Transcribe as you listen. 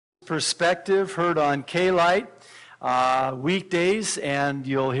Perspective, heard on K-Light weekdays, and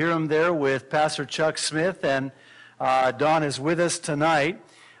you'll hear him there with Pastor Chuck Smith, and Don is with us tonight.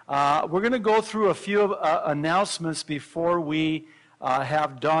 We're going to go through a few announcements before we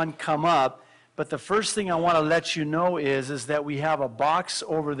have Don come up, but the first thing I want to let you know is that we have a box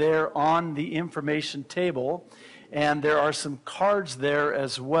over there on the information table, and there are some cards there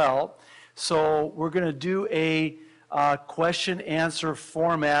as well. So we're going to do a question-answer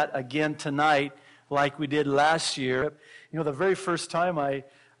format again tonight like we did last year. You know, the very first time I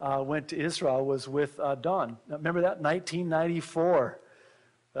went to Israel was with Don. Remember that? 1994.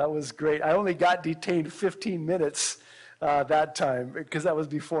 That was great. I only got detained 15 minutes that time because that was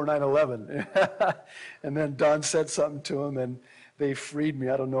before 9/11. And then Don said something to him and they freed me.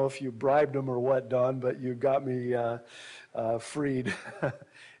 I don't know if you bribed them or what, Don, but you got me freed.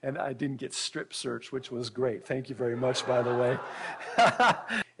 And I didn't get strip searched, which was great. Thank you very much, by the way.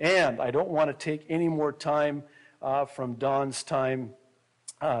 And I don't want to take any more time from Don's time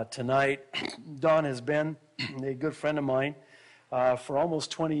tonight. Don has been a good friend of mine for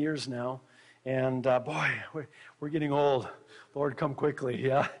almost 20 years now. And boy, we're getting old. Lord, come quickly,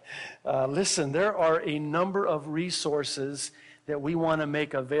 yeah? Listen, there are a number of resources that we want to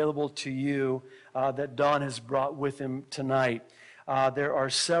make available to you that Don has brought with him tonight. There are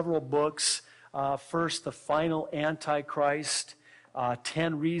several books. First, The Final Antichrist,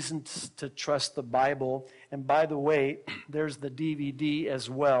 10 Reasons to Trust the Bible. And by the way, there's the DVD as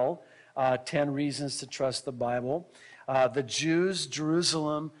well, 10 Reasons to Trust the Bible. The Jews,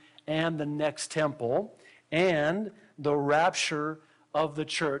 Jerusalem, and the Next Temple, and The Rapture of the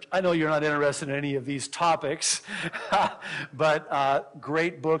Church. I know you're not interested in any of these topics, but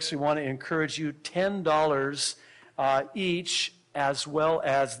great books. We want to encourage you. $10 each, as well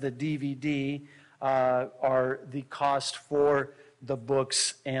as the DVD, are the cost for the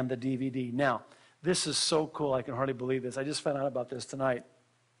books and the DVD. Now, this is so cool. I can hardly believe this. I just found out about this tonight.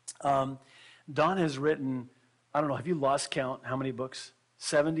 Don has written, I don't know, have you lost count how many books?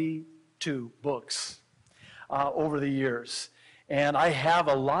 72 books over the years. And I have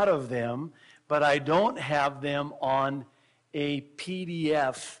a lot of them, but I don't have them on a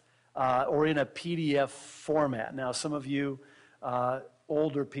PDF or in a PDF format. Now, some of you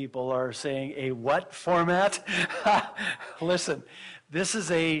older people are saying, a what format? Listen, this is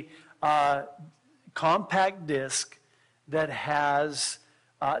a compact disc that has,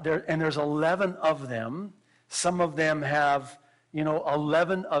 there's 11 of them. Some of them have,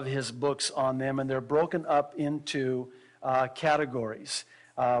 11 of his books on them, and they're broken up into categories.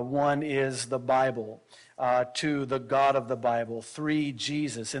 One is the Bible. 2, the God of the Bible. 3,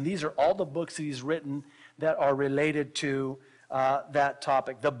 Jesus. And these are all the books that he's written that are related to that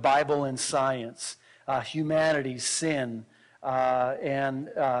topic. The Bible and science, humanity, sin, and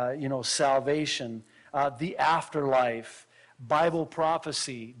salvation, the afterlife, Bible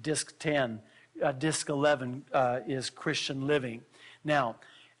prophecy, disc 10. Disc 11 is Christian living. Now,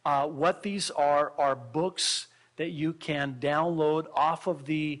 what these are books that you can download off of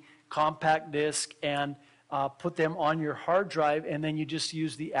the compact disc and put them on your hard drive, and then you just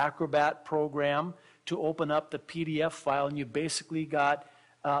use the Acrobat program to open up the PDF file, and you basically got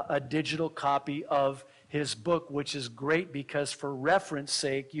a digital copy of his book, which is great because for reference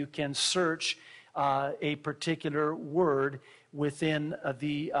sake, you can search a particular word within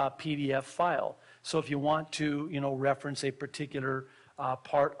the PDF file. So if you want to, reference a particular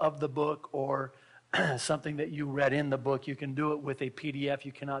part of the book or something that you read in the book, you can do it with a PDF.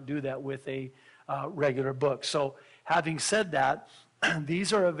 You cannot do that with a regular book. So having said that,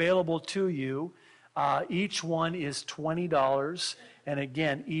 these are available to you. Each one is $20. And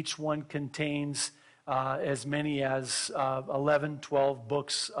again, each one contains as many as 11, 12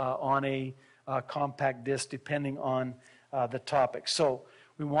 books on a compact disc, depending on the topic. So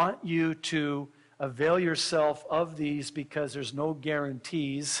we want you to avail yourself of these because there's no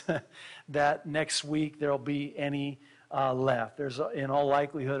guarantees that next week there'll be any left. There's, in all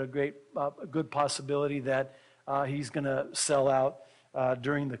likelihood, a good possibility that he's going to sell out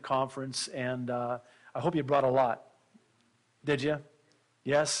during the conference, and I hope you brought a lot. Did you?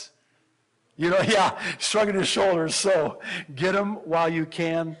 Yes? Shrugging his shoulders. So get them while you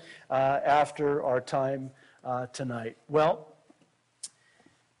can after our time tonight. Well,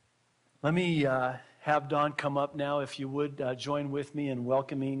 let me have Don come up now, if you would join with me in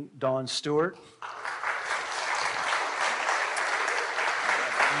welcoming Don Stewart.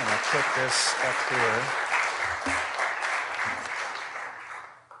 I'm going to put this up here.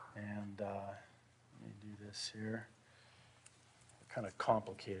 And let me do this here. Kind of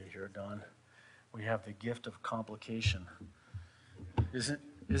complicated here, Don. We have the gift of complication. Isn't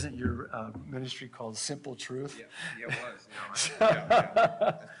Isn't your ministry called Simple Truth? Yeah, it was.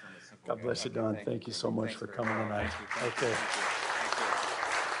 Yeah. God bless you, Don. Thank you so much for coming tonight. Okay.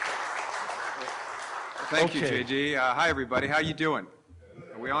 Thank you, JD. Hi, everybody. How you doing?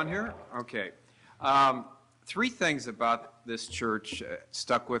 Are we on here? Okay. Three things about this church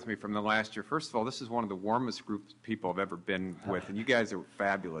stuck with me from the last year. First of all, this is one of the warmest groups of people I've ever been with, and you guys are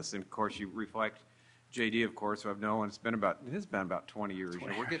fabulous. And, of course, you reflect JD, of course, who I've known. It has been about 20 years.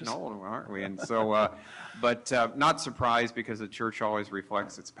 We're getting older, aren't we? And so, but not surprised because the church always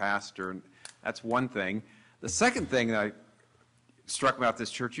reflects its pastor, and that's one thing. The second thing that struck me about this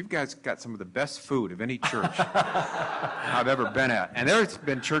church, you guys got some of the best food of any church I've ever been at. And there's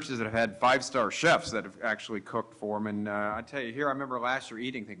been churches that have had 5-star chefs that have actually cooked for them. And I tell you, here I remember last year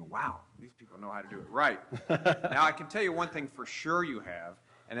eating, thinking, wow, these people know how to do it right. Now, I can tell you one thing for sure you have,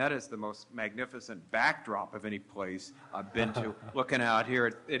 and that is the most magnificent backdrop of any place I've been to. Looking out here,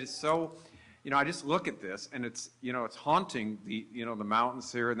 it is so, I just look at this, and it's, it's haunting, the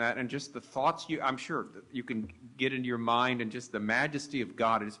mountains here and that, and just the thoughts I'm sure that you can get into your mind, and just the majesty of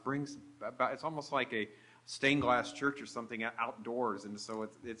God. It just brings about, it's almost like a stained glass church or something outdoors, and so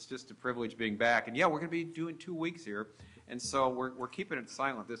it's just a privilege being back. And yeah, we're going to be doing 2 weeks here, and so we're keeping it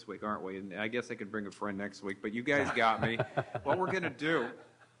silent this week, aren't we? And I guess I could bring a friend next week, but you guys got me. What we're going to do,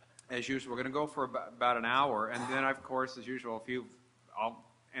 as usual, we're going to go for about an hour, and then, of course, as usual, I'll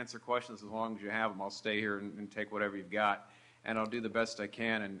answer questions as long as you have them. I'll stay here and take whatever you've got, and I'll do the best I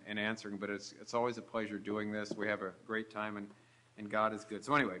can in answering, but it's always a pleasure doing this. We have a great time, and God is good.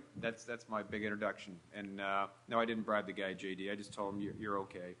 So anyway, that's my big introduction. And no, I didn't bribe the guy, JD. I just told him, you're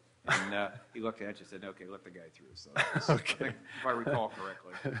okay. And he looked at you and said, okay, let the guy through. So okay. If I recall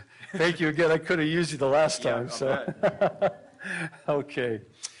correctly. Thank you again. I could have used you the last time. Okay.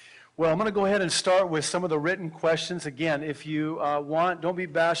 Well, I'm going to go ahead and start with some of the written questions. Again, if you want, don't be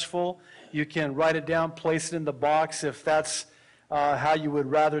bashful. You can write it down, place it in the box if that's how you would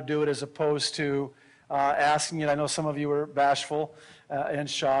rather do it, as opposed to asking it. I know some of you are bashful and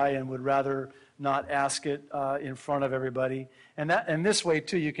shy and would rather not ask it in front of everybody. And this way,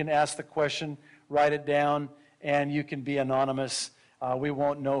 too, you can ask the question, write it down, and you can be anonymous. We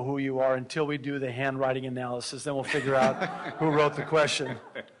won't know who you are until we do the handwriting analysis. Then we'll figure out who wrote the question.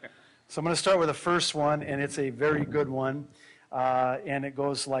 So I'm going to start with the first one, and it's a very good one, and it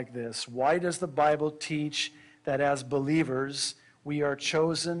goes like this. Why does the Bible teach that as believers we are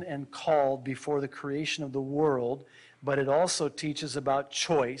chosen and called before the creation of the world, but it also teaches about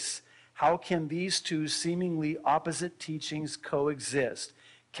choice? How can these two seemingly opposite teachings coexist?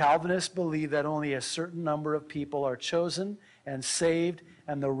 Calvinists believe that only a certain number of people are chosen and saved,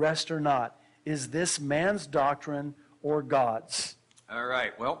 and the rest are not. Is this man's doctrine or God's? All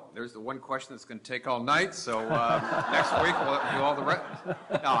right. Well, there's the one question that's going to take all night. So next week we'll do all the rest.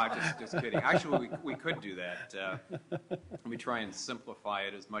 No, I'm just kidding. Actually, we could do that. Let me try and simplify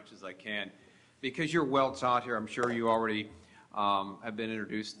it as much as I can, because you're well taught here. I'm sure you already have been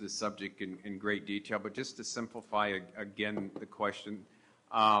introduced to this subject in great detail. But just to simplify again the question,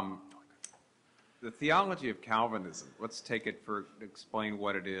 the theology of Calvinism. Let's take it to explain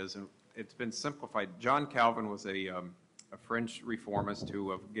what it is, and it's been simplified. John Calvin was a French reformist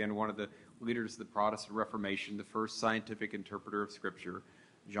who, again, one of the leaders of the Protestant Reformation, the first scientific interpreter of Scripture.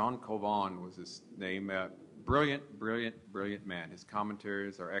 Jean Calvin was his name. Brilliant man. His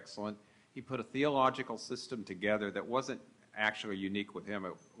commentaries are excellent. He put a theological system together that wasn't actually unique with him.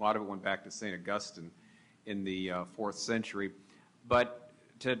 A lot of it went back to St. Augustine in the 4th century. But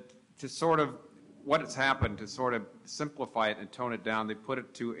to sort of, what has happened, to sort of simplify it and tone it down, they put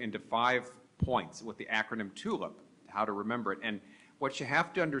it into 5 points with the acronym TULIP, how to remember it. And what you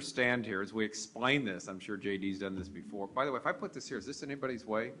have to understand here as we explain this, I'm sure JD's done this before. By the way, if I put this here, is this anybody's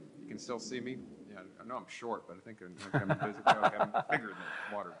way? You can still see me? Yeah, I know I'm short, but I think I'm bigger than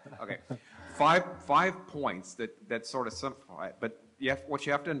water. Okay. 5 points that sort of simplify it. But what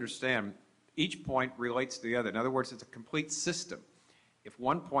you have to understand, each point relates to the other. In other words, it's a complete system. If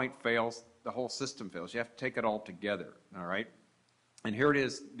one point fails, the whole system fails. You have to take it all together, all right? And here it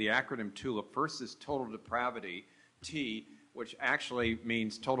is, the acronym TULIP. First is total depravity, T, which actually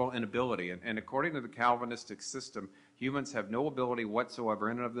means total inability. And according to the Calvinistic system, humans have no ability whatsoever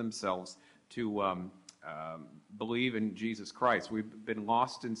in and of themselves to believe in Jesus Christ. We've been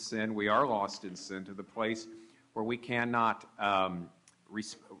lost in sin. We are lost in sin to the place where we cannot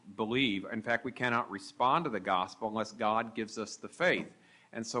believe. In fact, we cannot respond to the gospel unless God gives us the faith.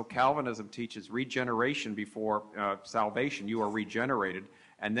 And so Calvinism teaches regeneration before salvation. You are regenerated,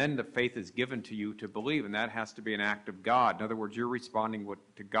 and then the faith is given to you to believe, and that has to be an act of God. In other words, you're responding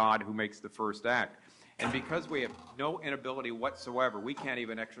to God who makes the first act. And because we have no inability whatsoever, we can't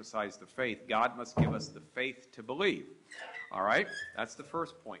even exercise the faith. God must give us the faith to believe. All right? That's the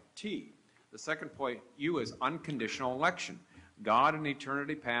first point. T. The second point, U, is unconditional election. God in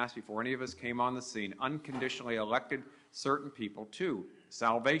eternity past, before any of us came on the scene, unconditionally elected certain people to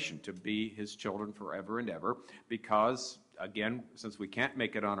salvation, to be his children forever and ever, because, again, since we can't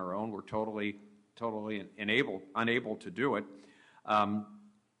make it on our own, we're totally unable to do it.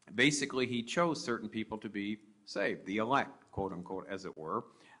 Basically, he chose certain people to be saved, the elect, quote unquote, as it were,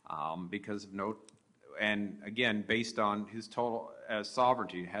 because of and again, based on his total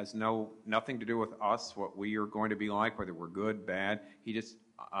sovereignty. It has nothing to do with us, what we are going to be like, whether we're good, bad. He just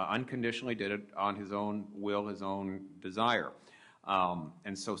unconditionally did it on his own will, his own desire.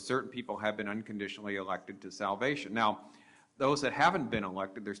 And so certain people have been unconditionally elected to salvation. Now, those that haven't been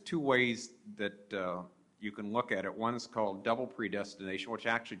elected, there's two ways that you can look at it. One is called double predestination, which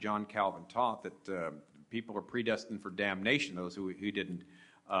actually John Calvin taught, that people are predestined for damnation, those who he didn't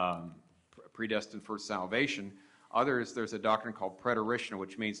predestined for salvation. Others, there's a doctrine called preterition,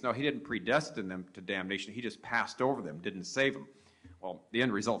 which means, no, he didn't predestine them to damnation. He just passed over them, didn't save them. Well, the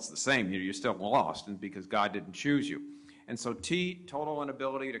end result's the same. You're still lost, and because God didn't choose you. And so T, total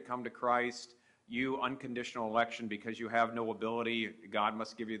inability to come to Christ. U, unconditional election, because you have no ability. God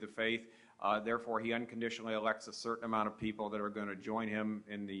must give you the faith. Therefore, he unconditionally elects a certain amount of people that are going to join him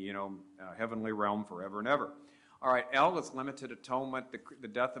in the heavenly realm forever and ever. All right, L is limited atonement. The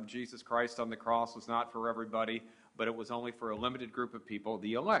death of Jesus Christ on the cross was not for everybody, but it was only for a limited group of people,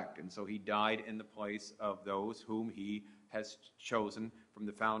 the elect. And so he died in the place of those whom he has chosen from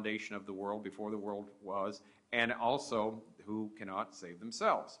the foundation of the world, before the world was, and also who cannot save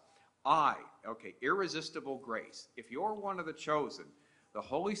themselves. I, irresistible grace. If you're one of the chosen, the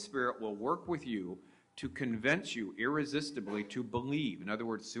Holy Spirit will work with you to convince you irresistibly to believe. In other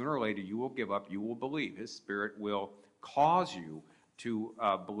words, sooner or later you will give up, you will believe. His Spirit will cause you to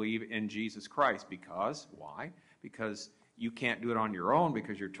believe in Jesus Christ. Because, why? Because you can't do it on your own,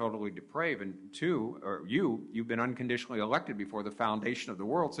 because you're totally depraved. And two, or you've been unconditionally elected before the foundation of the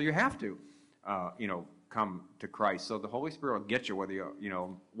world, so you have to, come to Christ. So the Holy Spirit will get you, whether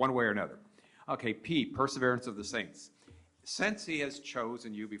you, one way or another. Okay, P, perseverance of the saints. Since he has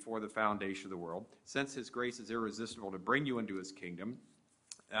chosen you before the foundation of the world, since his grace is irresistible to bring you into his kingdom,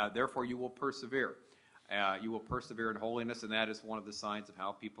 therefore you will persevere. You will persevere in holiness, and that is one of the signs of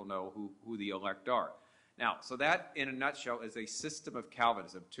how people know who the elect are. Now, so that, in a nutshell, is a system of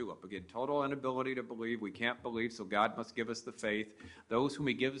Calvinism. Two up. Again, total inability to believe. We can't believe, so God must give us the faith. Those whom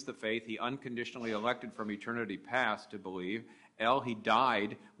he gives the faith, he unconditionally elected from eternity past to believe. L, he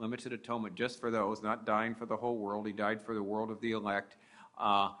died, limited atonement just for those, not dying for the whole world. He died for the world of the elect.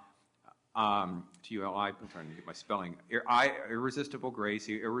 T-U-L-I, I'm trying to get my spelling. I, irresistible grace,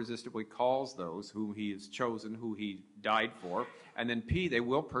 he irresistibly calls those whom he has chosen, who he died for. And then P, they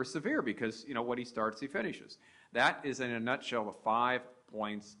will persevere, because, what he starts, he finishes. That is, in a nutshell, the 5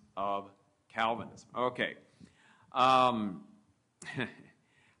 points of Calvinism. Okay. How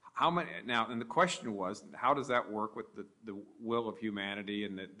many, now, and the question was, how does that work with the will of humanity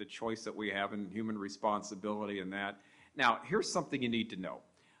and the choice that we have in human responsibility and that? Now, here's something you need to know.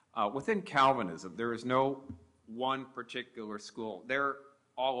 Within Calvinism, there is no one particular school. They're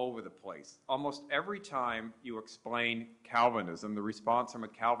all over the place. Almost every time you explain Calvinism, the response from a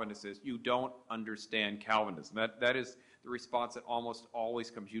Calvinist is, you don't understand Calvinism. That is the response that almost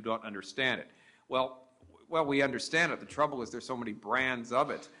always comes, you don't understand it. Well, we understand it. The trouble is there's so many brands of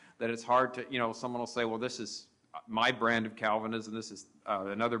it that it's hard to, someone will say, well, this is my brand of Calvinism, this is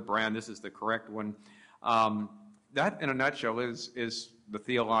another brand, this is the correct one. That, in a nutshell, is the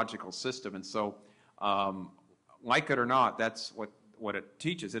theological system. And so, like it or not, that's what it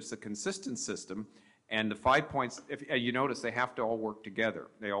teaches. It's a consistent system. And the 5 points, if you notice, they have to all work together.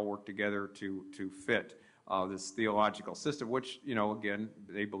 They all work together to fit this theological system, which, again,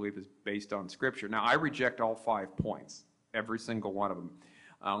 they believe is based on Scripture. Now, I reject all 5 points, every single one of them.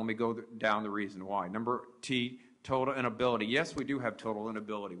 Let me go down the reason why. Number T, total inability. Yes, we do have total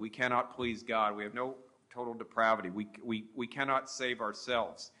inability. We cannot please God. We have no total depravity. We cannot save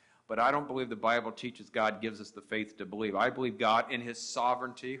ourselves. But I don't believe the Bible teaches God gives us the faith to believe. I believe God, in his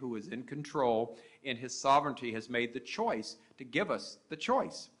sovereignty, who is in control, in his sovereignty has made the choice to give us the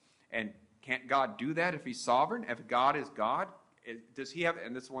choice. And can't God do that if he's sovereign? If God is God, does he have,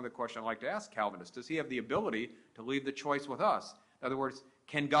 and this is one of the questions I like to ask Calvinists, does he have the ability to leave the choice with us? In other words,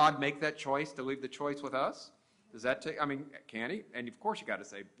 can God make that choice to leave the choice with us? Does that take, can he? And of course you got to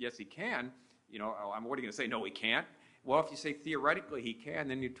say, yes, he can. What are you going to say? No, he can't. Well, if you say theoretically he can,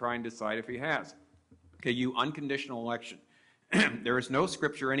 then you try and decide if he has. Okay, unconditional election. There is no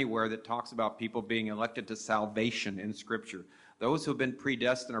scripture anywhere that talks about people being elected to salvation in Scripture. Those who have been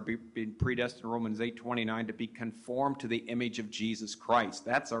predestined are being predestined in Romans 8:29 to be conformed to the image of Jesus Christ.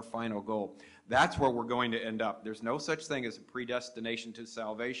 That's our final goal. That's where we're going to end up. There's no such thing as a predestination to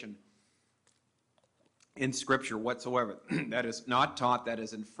salvation in Scripture whatsoever. That is not taught. That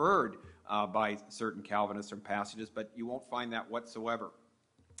is inferred by certain Calvinists from passages, but you won't find that whatsoever.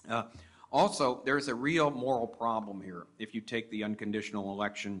 Also, there's a real moral problem here if you take the unconditional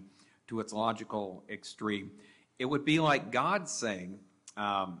election to its logical extreme. It would be like God saying,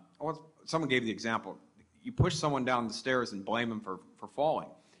 someone gave the example, you push someone down the stairs and blame them for falling.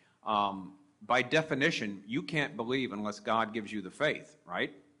 By definition, you can't believe unless God gives you the faith,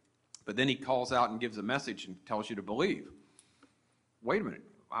 right? But then he calls out and gives a message and tells you to believe. Wait a minute,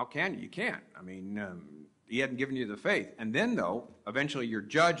 how can you? You can't. I mean, he hadn't given you the faith. And then, though, eventually you're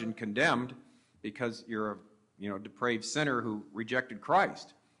judged and condemned because you're a depraved sinner who rejected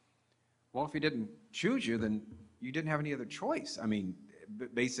Christ. Well, if he didn't choose you, then you didn't have any other choice. I mean,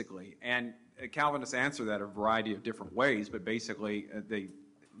 basically. And Calvinists answer that a variety of different ways, but basically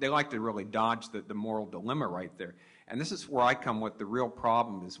they like to really dodge the moral dilemma right there. And this is where I come with the real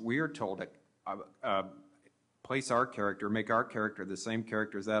problem is we are told to place our character, make our character the same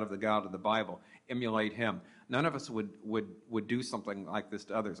character as that of the God of the Bible, emulate him. None of us would do something like this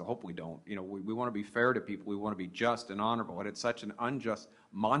to others. I hope we don't. We want to be fair to people. We want to be just and honorable. And it's such an unjust,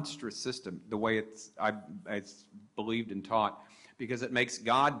 monstrous system, the way it's believed and taught, because it makes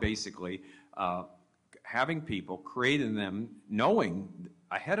God basically having people, creating them, knowing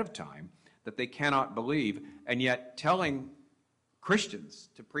ahead of time that they cannot believe, and yet telling Christians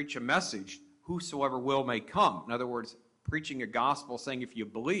to preach a message, whosoever will may come. In other words, preaching a gospel saying if you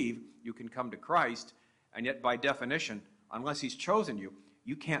believe, you can come to Christ, and yet by definition, unless he's chosen you,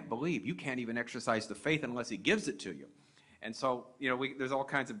 you can't believe. You can't even exercise the faith unless he gives it to you. And so, there's all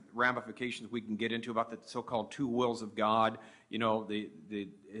kinds of ramifications we can get into about the so-called two wills of God,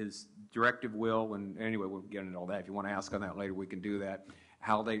 his directive will, and anyway, we'll get into all that. If you want to ask on that later, we can do that,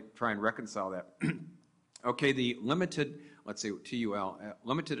 how they try and reconcile that. Okay, the limited, let's say TUL,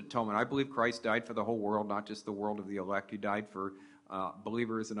 limited atonement. I believe Christ died for the whole world, not just the world of the elect. He died for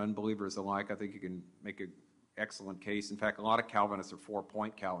believers and unbelievers alike. I think you can make an excellent case. In fact, a lot of Calvinists are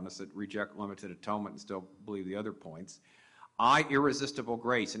 4-point Calvinists that reject limited atonement and still believe the other points. Irresistible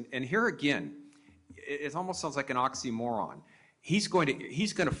grace. And here again, it almost sounds like an oxymoron. He's going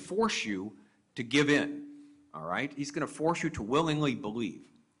to force you to give in, all right? He's going to force you to willingly believe.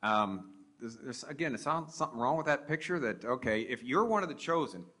 Again, it sounds something wrong with that picture that, okay, if you're one of the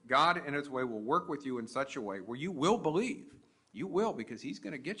chosen, God in his way will work with you in such a way where you will believe. You will, because he's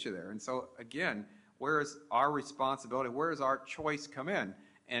going to get you there. And so, again, where is our responsibility? Where does our choice come in?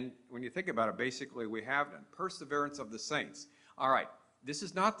 And when you think about it, basically we have perseverance of the saints. All right, this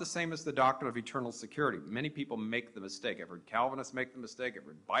is not the same as the doctrine of eternal security. Many people make the mistake. I've heard Calvinists make the mistake. I've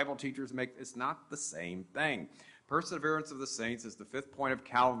heard Bible teachers make it's not the same thing. Perseverance of the saints is the fifth point of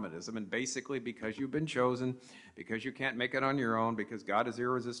Calvinism, and basically because you've been chosen, because you can't make it on your own, because God is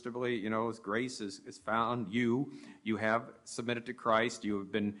irresistibly, his grace is found you have submitted to Christ, you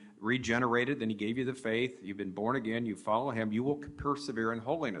have been regenerated, then he gave you the faith, you've been born again, you follow him, you will persevere in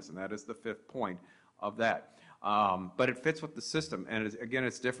holiness, and that is the fifth point of that. But it fits with the system, and again,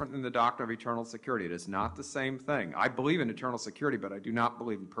 it's different than the doctrine of eternal security. It is not the same thing. I believe in eternal security, but I do not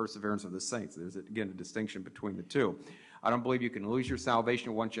believe in perseverance of the saints. There's, again, a distinction between the two. I don't believe you can lose your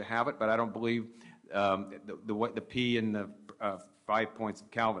salvation once you have it, but I don't believe the P in the 5 points of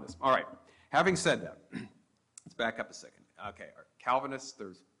Calvinism. All right, having said that, let's back up a second. Okay, Calvinists,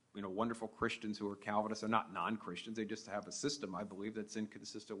 there's wonderful Christians who are Calvinists. They're not non-Christians. They just have a system, I believe, that's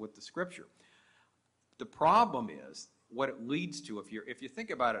inconsistent with the Scripture. The problem is what it leads to. If you think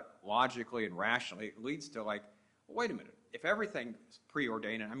about it logically and rationally, it leads to well, wait a minute. If everything is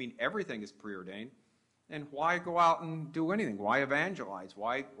preordained, and I mean everything is preordained, then why go out and do anything? Why evangelize?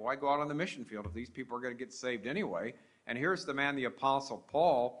 Why go out on the mission field if these people are going to get saved anyway? And here's the man, the Apostle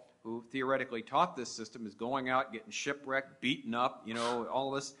Paul, who theoretically taught this system, is going out, getting shipwrecked, beaten up, all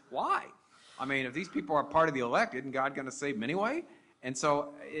this. Why? I mean, if these people are part of the elect, isn't God going to save them anyway? And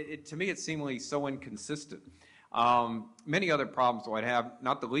so, to me, it's seemingly so inconsistent. Many other problems I'd have,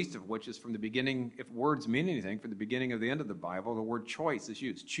 not the least of which is from the beginning, if words mean anything, from the beginning of the end of the Bible, the word choice is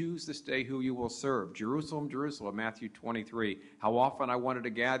used. Choose this day who you will serve. Jerusalem, Jerusalem, Matthew 23. How often I wanted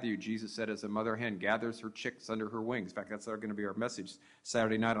to gather you, Jesus said, as a mother hen gathers her chicks under her wings. In fact, that's going to be our message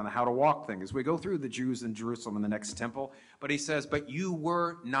Saturday night on the How to Walk thing, as we go through the Jews in Jerusalem in the next temple. But he says, but you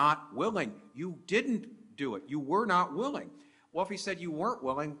were not willing. You didn't do it. You were not willing. Well, if he said you weren't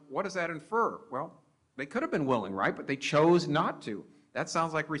willing, what does that infer? Well, They could have been willing, right? But they chose not to. That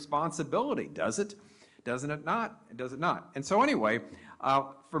sounds like responsibility, does it? Doesn't it not? Does it not? And so anyway,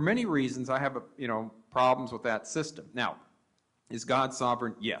 for many reasons, I have problems with that system. Now, is God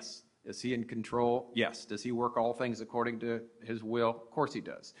sovereign? Yes. Is he in control? Yes. Does he work all things according to his will? Of course he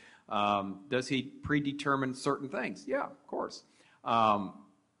does. Does he predetermine certain things? Yeah, of course.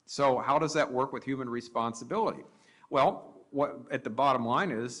 So how does that work with human responsibility? Well, what at the bottom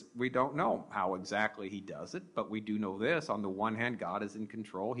line is we don't know how exactly he does it, but we do know this. On the one hand, God is in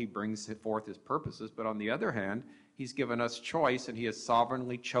control. He brings forth his purposes. But on the other hand, he's given us choice, and he has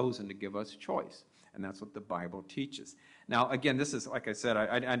sovereignly chosen to give us choice. And that's what the Bible teaches. Now, again, this is, like I said,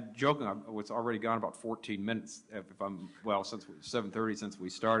 I'm joking. It's already gone about 14 minutes, since 7:30 since we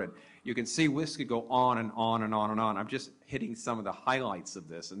started. You can see this could go on and on and on and on. I'm just hitting some of the highlights of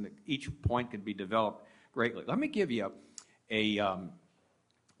this, and each point could be developed greatly. Let me give you a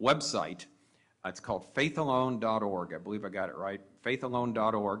website. It's called faithalone.org. I believe I got it right.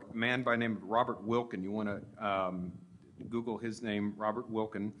 Faithalone.org. A man by the name of Robert Wilkin. You want to Google his name, Robert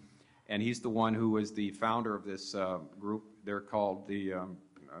Wilkin. And he's the one who is the founder of this group. They're called the,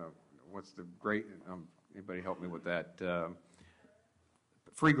 anybody help me with that? They're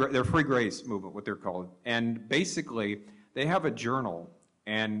Free Grace Movement, what they're called. And basically, they have a journal.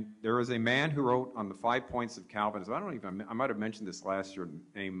 And there is a man who wrote on the 5 points of Calvinism. I might have mentioned this last year,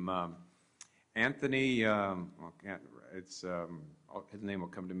 named Anthony, his name will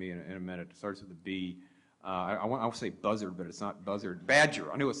come to me in a minute. It starts with a B. I want to say buzzard, but it's not buzzard.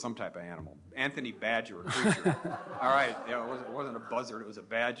 Badger. I knew it was some type of animal. Anthony Badger, a creature. All right. Yeah, it wasn't a buzzard. It was a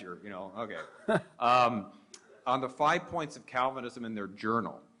badger. Okay. On the 5 points of Calvinism in their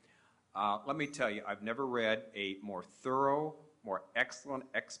journal, let me tell you, I've never read a more thorough, more excellent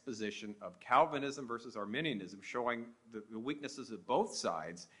exposition of Calvinism versus Arminianism, showing the weaknesses of both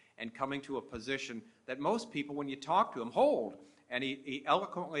sides and coming to a position that most people, when you talk to them, hold. And he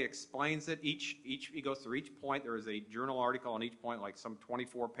eloquently explains it. He goes through each point. There is a journal article on each point, like some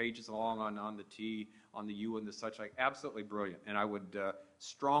 24 pages long on the T, on the U, and the such. Like, absolutely brilliant. And I would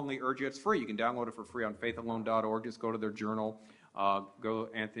strongly urge you. It's free. You can download it for free on faithalone.org. Just go to their journal. Go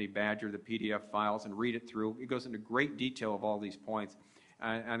to Anthony Badger, the PDF files, and read it through. He goes into great detail of all these points.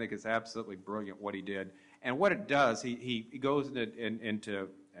 I think it's absolutely brilliant what he did. And what it does, he goes into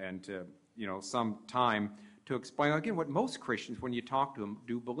some time to explain again what most Christians, when you talk to them,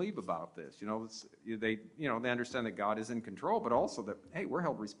 do believe about this. They understand that God is in control, but also that, hey, we're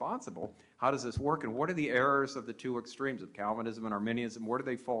held responsible. How does this work? And what are the errors of the two extremes of Calvinism and Arminianism? Where do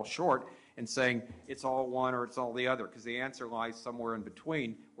they fall short in saying it's all one or it's all the other? Because the answer lies somewhere in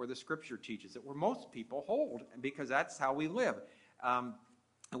between, where the Scripture teaches it, where most people hold, because that's how we live. And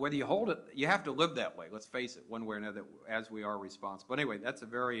whether you hold it, you have to live that way. Let's face it, one way or another, as we are responsible. Anyway, that's a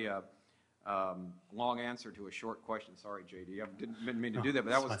very long answer to a short question. Sorry, JD. I didn't mean to do that,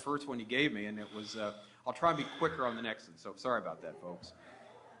 but that was the first one you gave me, and it was. I'll try and be quicker on the next one. So sorry about that, folks.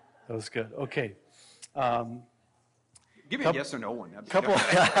 That was good. Okay. Give me a yes or no one. Couple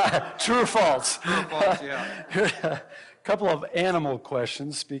true or false. True or false, yeah. Couple of animal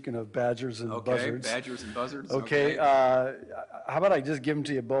questions. Speaking of badgers and buzzards. Okay, badgers and buzzards. Okay. How about I just give them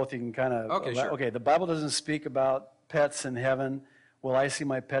to you both? You can kind of. Okay, sure. Okay. The Bible doesn't speak about pets in heaven. Will I see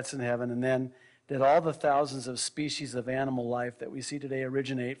my pets in heaven? And then, did all the thousands of species of animal life that we see today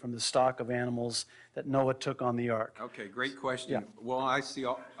originate from the stock of animals that Noah took on the ark? Okay, great question. Yeah. Will I see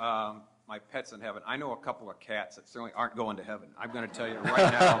my pets in heaven? I know a couple of cats that certainly aren't going to heaven. I'm going to tell you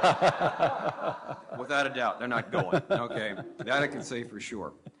right now, without a doubt, they're not going. Okay, that I can say for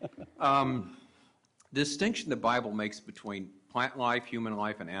sure. The distinction the Bible makes between plant life, human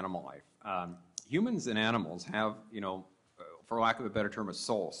life, and animal life. Humans and animals have, for lack of a better term, a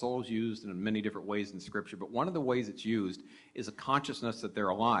soul. Soul is used in many different ways in Scripture, but one of the ways it's used is a consciousness that they're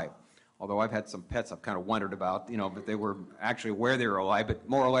alive. Although I've had some pets I've kind of wondered about, but they were actually aware they were alive, but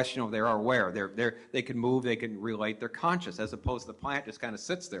more or less, they are aware. They can move, they can relate, they're conscious, as opposed to the plant just kind of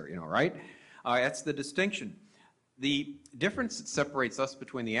sits there, right? That's the distinction. The difference that separates us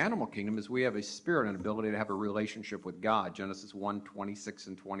between the animal kingdom is we have a spirit and ability to have a relationship with God. Genesis 1:26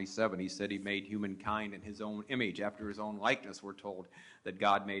 and 27, he said he made humankind in his own image. After his own likeness, we're told that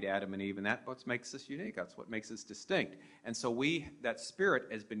God made Adam and Eve, and that's what makes us unique. That's what makes us distinct. And so that spirit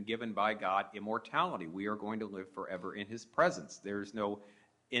has been given by God immortality. We are going to live forever in his presence. There's no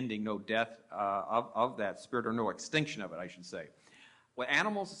ending, no death of that spirit, or no extinction of it, I should say. With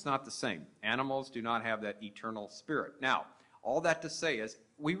animals, it's not the same. Animals do not have that eternal spirit. Now, all that to say is,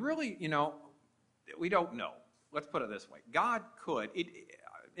 we really, we don't know. Let's put it this way. God could.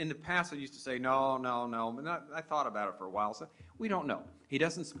 In the past, I used to say, no. But I thought about it for a while. So we don't know. He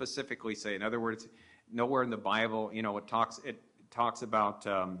doesn't specifically say. In other words, nowhere in the Bible, it talks about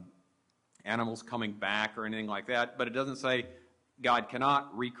animals coming back or anything like that, but it doesn't say God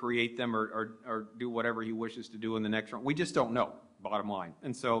cannot recreate them or do whatever he wishes to do in the next round. We just don't know, bottom line.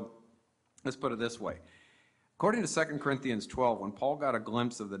 And so let's put it this way. According to 2 Corinthians 12, when Paul got a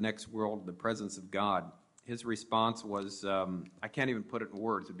glimpse of the next world, the presence of God, his response was, I can't even put it in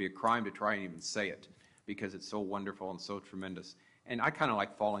words. It'd be a crime to try and even say it because it's so wonderful and so tremendous. And I kind of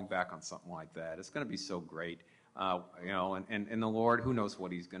like falling back on something like that. It's going to be so great. And the Lord, who knows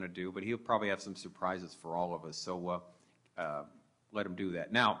what he's going to do, but he'll probably have some surprises for all of us. So let him do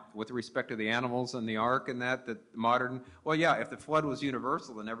that. Now, with respect to the animals and the ark and that modern, well, yeah, if the flood was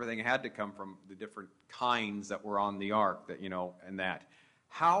universal, then everything had to come from the different kinds that were on the ark, and that.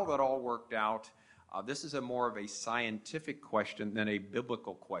 How that all worked out, this is more of a scientific question than a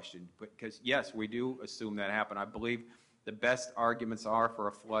biblical question, because, yes, we do assume that happened. I believe the best arguments are for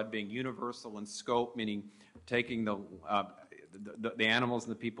a flood being universal in scope, meaning taking the animals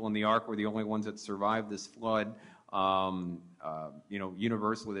and the people in the ark were the only ones that survived this flood.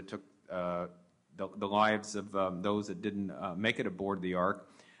 Universally that took the lives of those that didn't make it aboard the ark.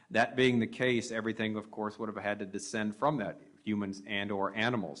 That being the case, everything, of course, would have had to descend from that, humans and or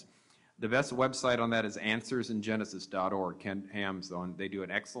animals. The best website on that is answersingenesis.org. Ken Ham's on. They do an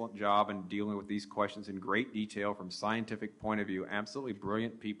excellent job in dealing with these questions in great detail from scientific point of view. Absolutely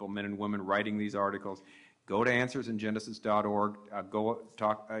brilliant people, men and women, writing these articles. Go to answersingenesis.org. Go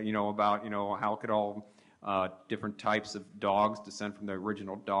talk, about, how could all different types of dogs descend from the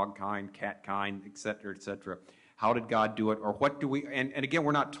original dog kind, cat kind, et cetera, et cetera. How did God do it? Or what do we, and again,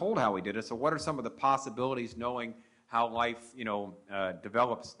 we're not told how he did it, so what are some of the possibilities knowing how life,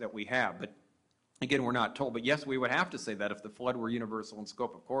 develops that we have? But again, we're not told. But yes, we would have to say that if the flood were universal in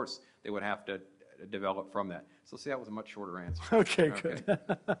scope, of course, they would have to develop from that. So see, that was a much shorter answer. Okay, good.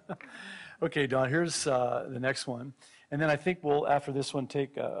 Okay, Don, here's the next one. And then I think we'll, after this one,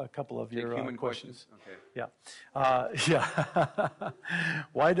 take a couple of your human questions. Okay. Yeah.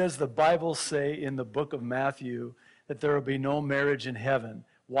 Why does the Bible say in the book of Matthew that there will be no marriage in heaven?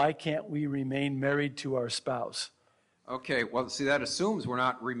 Why can't we remain married to our spouse? Okay, well, see, that assumes we're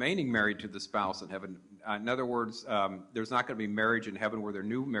not remaining married to the spouse in heaven. In other words, there's not going to be marriage in heaven where there are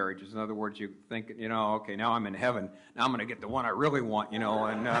new marriages. In other words, you think, okay, now I'm in heaven. Now I'm going to get the one I really want, and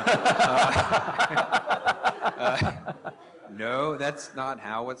no, that's not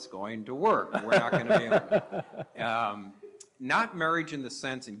how it's going to work. We're not going to be not marriage in the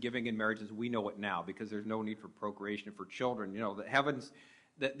sense in giving in marriage as we know it now, because there's no need for procreation for children. The heavens.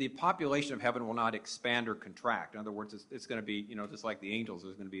 The population of heaven will not expand or contract. In other words, it's going to be, just like the angels,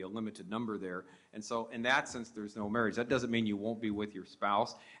 there's going to be a limited number there. And so in that sense, there's no marriage. That doesn't mean you won't be with your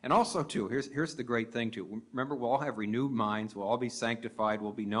spouse. And also, too, here's the great thing, too. Remember, we'll all have renewed minds. We'll all be sanctified.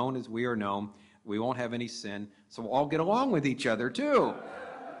 We'll be known as we are known. We won't have any sin. So we'll all get along with each other, too.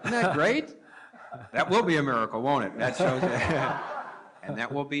 Isn't that great? That will be a miracle, won't it? That shows and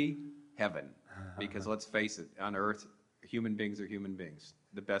that will be heaven. Because let's face it, on earth, human beings are human beings.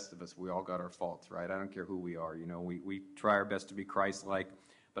 The best of us, we all got our faults, right? I don't care who we are. We try our best to be Christ-like.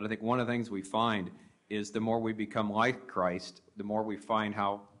 But I think one of the things we find is the more we become like Christ, the more we find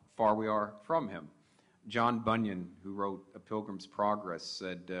how far we are from him. John Bunyan, who wrote A Pilgrim's Progress,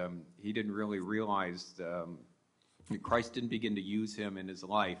 said he didn't really realize Christ didn't begin to use him in his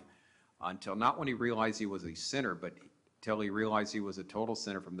life until not when he realized he was a sinner, but till he realized he was a total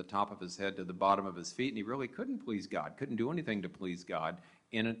sinner from the top of his head to the bottom of his feet, and he really couldn't please God, couldn't do anything to please God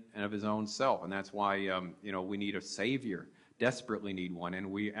in and of his own self. And that's why, we need a Savior, desperately need one. And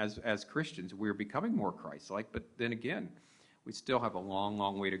we, as Christians, we're becoming more Christ-like, but then again, we still have a long,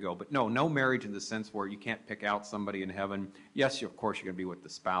 long way to go. But no marriage in the sense where you can't pick out somebody in heaven. Yes, of course, you're going to be with the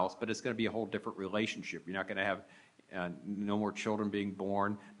spouse, but it's going to be a whole different relationship. You're not going to have no more children being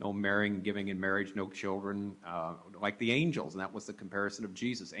born, no marrying and giving in marriage, no children, like the angels. And that was the comparison of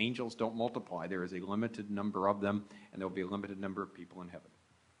Jesus. Angels don't multiply. There is a limited number of them, and there will be a limited number of people in heaven.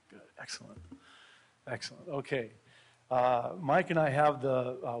 Good. Excellent. Okay. Mike and I have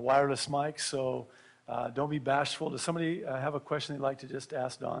the wireless mic, so don't be bashful. Does somebody have a question they'd like to just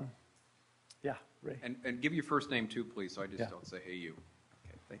ask Don? Yeah, Ray. And give your first name too, please, so I just don't say, hey, you.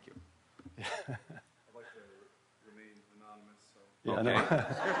 Okay, thank you. I'd like to remain anonymous. Yeah, okay.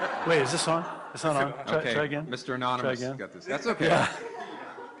 No. Wait, is this on? It's not on. Try again. Mr. Anonymous, Try again. got this. That's okay. Yeah.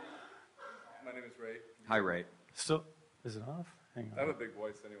 My name is Ray. Hi, Ray. So, is it off? Hang on. I have a big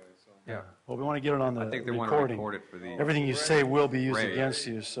voice anyway, so. Yeah. Well, we want to get it on the I think they recording. want to record it for the... Everything you say will be used Ray. against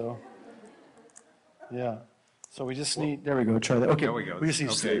you, so. Yeah. So we just need, there we go, try that. Okay. There we go. We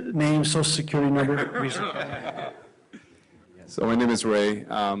just need Okay. name, social security number. So my name is Ray.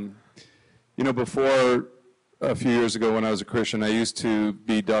 You know, before a few years ago when I was a Christian, I used to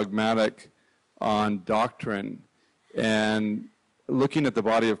be dogmatic on doctrine and looking at the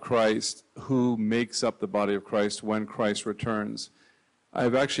body of Christ, who makes up the body of Christ when Christ returns.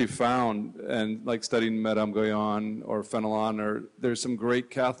 I've actually found, and like studying Madame Guyon or Fenelon, or there's some great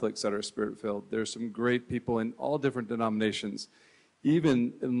Catholics that are spirit-filled. There's some great people in all different denominations,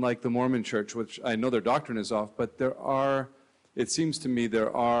 even in like the Mormon Church, which I know their doctrine is off, but it seems to me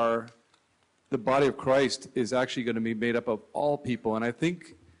the body of Christ is actually going to be made up of all people. And I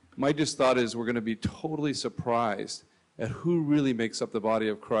think my just thought is we're going to be totally surprised at who really makes up the body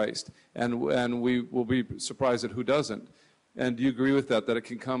of Christ. And we will be surprised at who doesn't. And do you agree with that it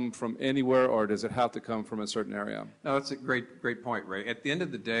can come from anywhere, or does it have to come from a certain area? No, that's a great point, Ray. At the end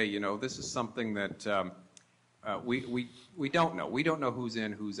of the day, you know, this is something that we don't know. We don't know who's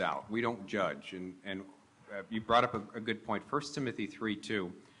in, who's out. We don't judge. And you brought up a good point. 1 Timothy 3:2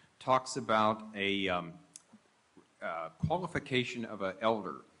 talks about a qualification of an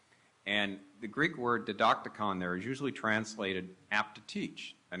elder. And the Greek word didaktikon there is usually translated apt to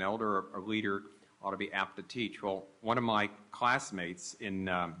teach. An elder or a leader ought to be apt to teach. Well, one of my classmates in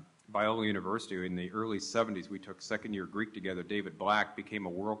Biola University in the early 70s, we took second-year Greek together. David Black became a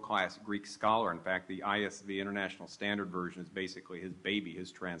world-class Greek scholar. In fact, the ISV International Standard Version is basically his baby,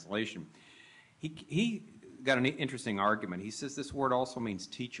 his translation. He got an interesting argument. He says this word also means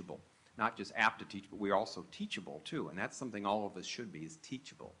teachable. Not just apt to teach, but we're also teachable too. And that's something all of us should be, is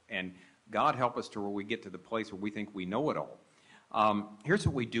teachable. And God help us to where we get to the place where we think we know it all. Here's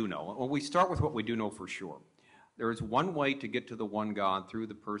what we do know. Well, we start with what we do know for sure. There is one way to get to the one God through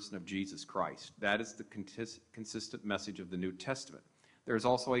the person of Jesus Christ. That is the consistent message of the New Testament. There's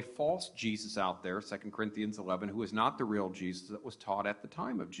also a false Jesus out there, 2 Corinthians 11, who is not the real Jesus that was taught at the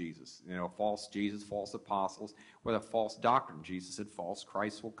time of Jesus. You know, false Jesus, false apostles, with a false doctrine. Jesus said false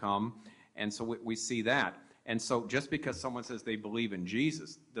Christ will come, and so we see that. And so just because someone says they believe in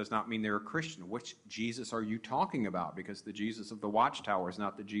Jesus does not mean they're a Christian. Which Jesus are you talking about? Because the Jesus of the Watchtower is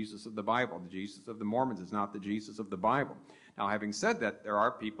not the Jesus of the Bible. The Jesus of the Mormons is not the Jesus of the Bible. Now, having said that, there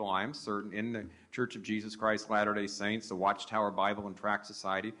are people, I am certain, in the Church of Jesus Christ Latter-day Saints, the Watchtower Bible and Tract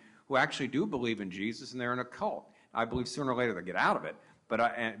Society, who actually do believe in Jesus, and they're in a cult. I believe sooner or later they'll get out of it,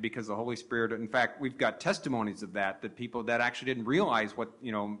 but because the Holy Spirit, in fact, we've got testimonies of that people that actually didn't realize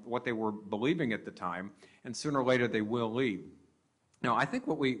what they were believing at the time, and sooner or later they will leave. Now, I think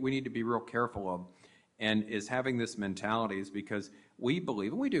what we need to be real careful of and is having this mentality is because we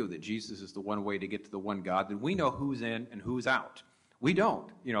believe, and we do, that Jesus is the one way to get to the one God, then we know who's in and who's out. We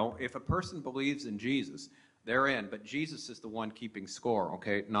don't. You know, if a person believes in Jesus, they're in, but Jesus is the one keeping score,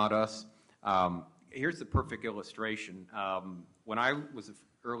 okay, not us. Here's the perfect illustration. When I was an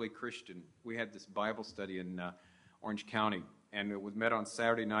early Christian, we had this Bible study in Orange County, and it was met on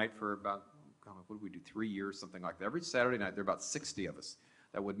Saturday night for about, what did we do, 3 years, something like that. Every Saturday night, there were about 60 of us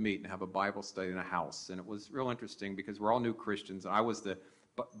that would meet and have a Bible study in a house. And it was real interesting because we're all new Christians. And I was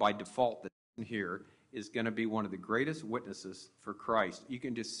by default, the person here is going to be one of the greatest witnesses for Christ. You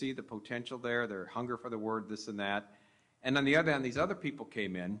can just see the potential there, their hunger for the word, this and that. And on the other hand, these other people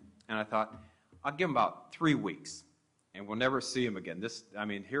came in, and I thought, I'll give them about 3 weeks, and we'll never see them again.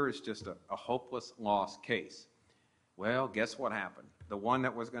 Here is just a hopeless, lost case. Well, guess what happened? The one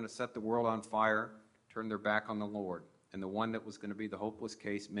that was going to set the world on fire turned their back on the Lord. And the one that was going to be the hopeless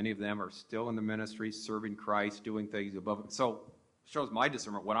case, many of them are still in the ministry, serving Christ, doing things above it. So it shows my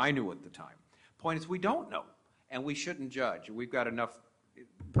discernment, what I knew at the time. Point is, we don't know, and we shouldn't judge. We've got enough. The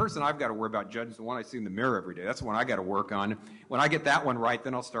person I've got to worry about judging is the one I see in the mirror every day. That's the one I got to work on. When I get that one right,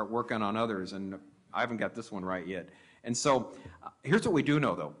 then I'll start working on others, and I haven't got this one right yet. And so here's what we do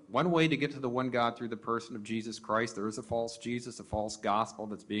know, though. One way to get to the one God through the person of Jesus Christ, there is a false Jesus, a false gospel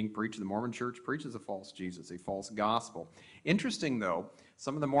that's being preached. The Mormon Church preaches a false Jesus, a false gospel. Interesting, though,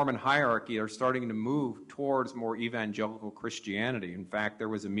 some of the Mormon hierarchy are starting to move towards more evangelical Christianity. In fact, there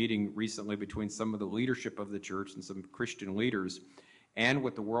was a meeting recently between some of the leadership of the church and some Christian leaders, and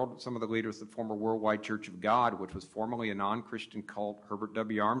with some of the leaders of the former Worldwide Church of God, which was formerly a non-Christian cult, Herbert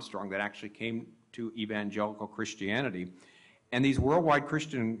W. Armstrong, that actually came to evangelical Christianity. And these Worldwide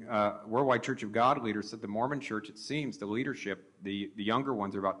Church of God leaders said the Mormon Church, it seems, the leadership, the younger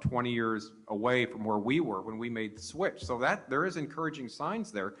ones are about 20 years away from where we were when we made the switch. So that there is encouraging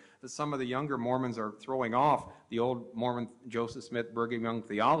signs there that some of the younger Mormons are throwing off the old Mormon Joseph Smith, Brigham Young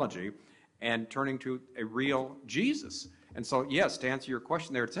theology and turning to a real Jesus. And so, yes, to answer your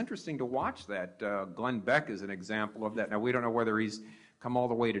question there, it's interesting to watch that. Glenn Beck is an example of that. Now, we don't know whether he's come all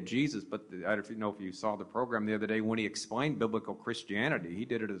the way to Jesus, but I don't know if you saw the program the other day when he explained biblical Christianity. He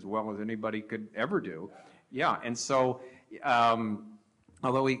did it as well as anybody could ever do. Yeah, and so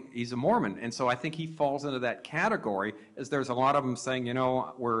although he's a Mormon. And so I think he falls into that category, as there's a lot of them saying,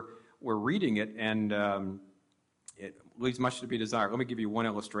 we're reading it, and it leaves much to be desired. Let me give you one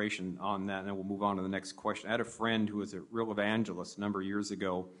illustration on that, and then we'll move on to the next question. I had a friend who was a real evangelist a number of years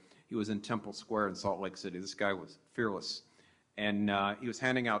ago. He was in Temple Square in Salt Lake City. This guy was fearless. And he was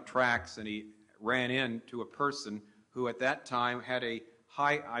handing out tracts, and he ran into a person who at that time had a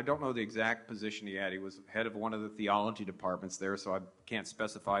high, I don't know the exact position he had. He was head of one of the theology departments there, so I can't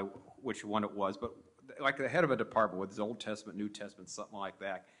specify which one it was, but like the head of a department with his Old Testament, New Testament, something like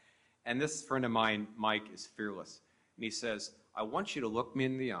that. And this friend of mine, Mike, is fearless. And he says, I want you to look me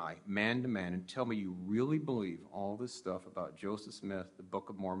in the eye, man to man, and tell me you really believe all this stuff about Joseph Smith, the Book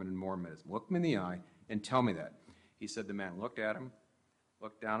of Mormon, and Mormonism. Look me in the eye and tell me that. He said the man looked at him,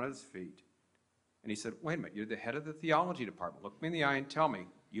 looked down at his feet, and he said, wait a minute, you're the head of the theology department. Look me in the eye and tell me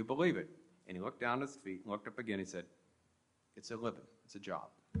you believe it. And he looked down at his feet and looked up again. He said, it's a living. It's a job.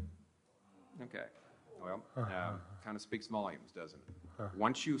 Okay. Well, kind of speaks volumes, doesn't it?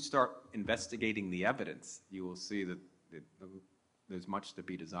 Once you start investigating the evidence, you will see that there's much to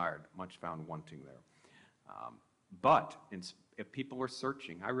be desired, much found wanting there. But if people are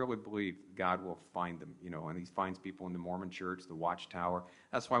searching, I really believe God will find them, and he finds people in the Mormon church, the Watchtower.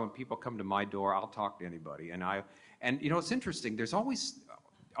 That's why when people come to my door, I'll talk to anybody. And it's interesting. There's almost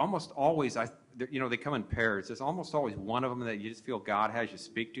always, they come in pairs. There's almost always one of them that you just feel God has you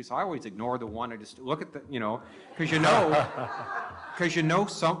speak to. So I always ignore the one. I just look at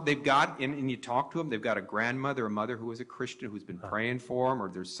because they've got, and you talk to them, they've got a grandmother, a mother who is a Christian who's been praying for them, or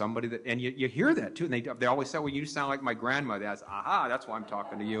there's somebody that, and you hear that too, and they always say, well, you sound like my grandmother. That's, that's why I'm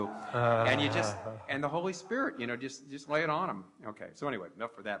talking to you. And and the Holy Spirit, just lay it on them. Okay, so anyway,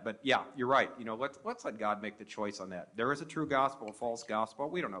 enough for that. But yeah, you're right. Let's let God make the choice on that. There is a true gospel, a false gospel.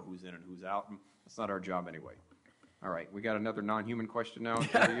 We don't know who's in and who's out, and that's not our job anyway. All right, we got another non-human question now.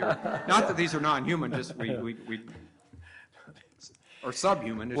 Not that these are non-human, just we or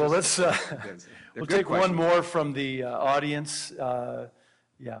subhuman. Well, let's we'll take one more from the audience.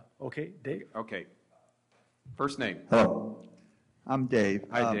 Okay, Dave. Okay. First name. Hello, I'm Dave.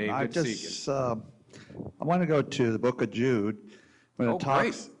 Hi, Dave. Good to see you. I want to go to the Book of Jude when it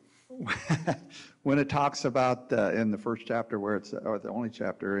talks. When it talks about in the first chapter, or the only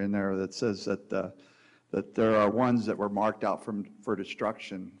chapter in there that says that there are ones that were marked out for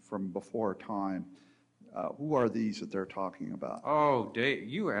destruction from before time. Who are these that they're talking about? Oh, Dave,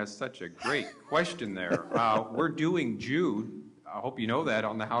 you asked such a great question there. We're doing Jude, I hope you know that,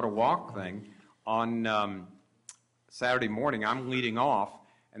 on the How to Walk thing. On Saturday morning, I'm leading off,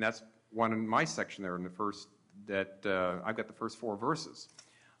 and that's one in my section there in the first, I've got the first 4 verses.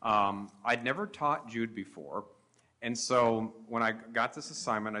 I'd never taught Jude before, and so when I got this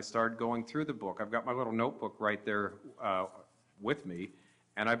assignment, I started going through the book. I've got my little notebook right there with me,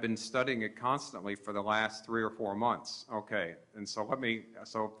 and I've been studying it constantly for the last 3 or 4 months. Okay, and so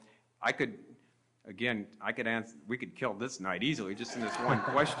I could answer, we could kill this night easily just in this one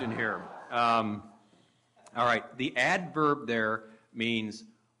question here. All right, the adverb there means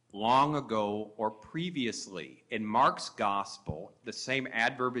long ago or previously. In Mark's gospel, the same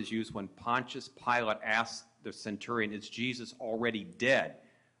adverb is used when Pontius Pilate asked the centurion, is Jesus already dead?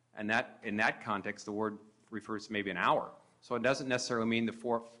 And in that context, the word refers to maybe an hour. So it doesn't necessarily mean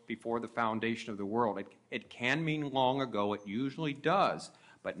before the foundation of the world. It can mean long ago. It usually does,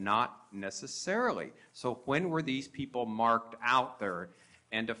 but not necessarily. So when were these people marked out there?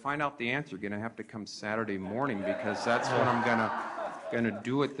 And to find out the answer, you're going to have to come Saturday morning, because that's when I'm going to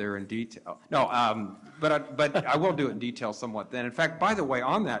do it there in detail. No, but I will do it in detail somewhat then. In fact, by the way,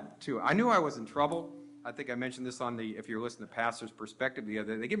 on that too, I knew I was in trouble. I think I mentioned this if you're listening to Pastor's Perspective the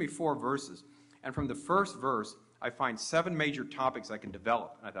other day. They give me 4 verses, and from the first verse, I find 7 major topics I can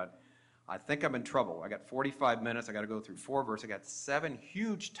develop. And I thought, I think I'm in trouble. I got 45 minutes. I got to go through 4 verses. I got 7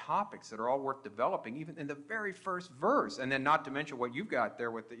 huge topics that are all worth developing, even in the very first verse. And then, not to mention what you've got there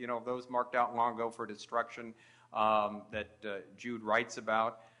with those marked out long ago for destruction that Jude writes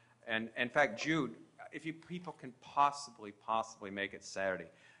about. And in fact, Jude, if people can possibly make it Saturday,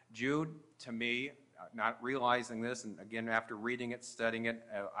 Jude, to me, not realizing this, and again, after reading it, studying it,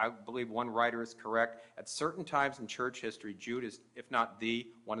 I believe one writer is correct. At certain times in church history, Jude is, if not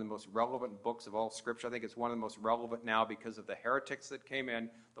one of the most relevant books of all Scripture. I think it's one of the most relevant now because of the heretics that came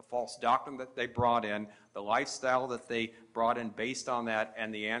in, the false doctrine that they brought in, the lifestyle that they brought in based on that,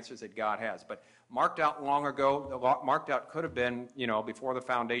 and the answers that God has. But marked out long ago, marked out could have been, before the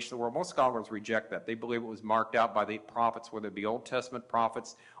foundation of the world. Most scholars reject that. They believe it was marked out by the prophets, whether it be Old Testament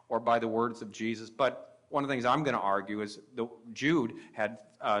prophets or by the words of Jesus. But one of the things I'm going to argue is Jude had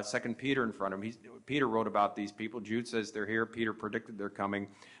 2 Peter in front of him. Peter wrote about these people. Jude says they're here. Peter predicted they're coming.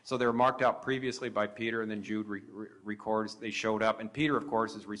 So they were marked out previously by Peter, and then Jude records they showed up. And Peter, of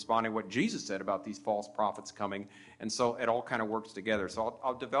course, is responding to what Jesus said about these false prophets coming. And so it all kind of works together. So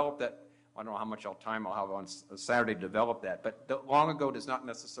I'll develop that. I don't know how much time I'll have on Saturday to develop that. But long ago does not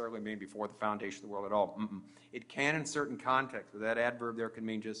necessarily mean before the foundation of the world at all. It can in certain contexts. That adverb there can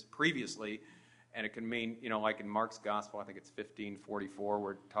mean just previously. And it can mean, like in Mark's gospel, I think it's 15:44,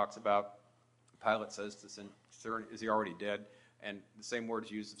 where it talks about Pilate says to Centurion, is he already dead? And the same word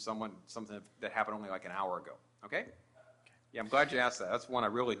is used of something that happened only like an hour ago. Okay? Yeah, I'm glad you asked that. That's one I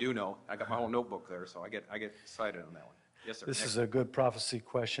really do know. I got my whole notebook there, so I get excited on that one. Yes, sir. This is a good prophecy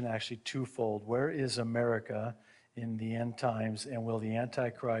question, actually twofold. Where is America in the end times, and will the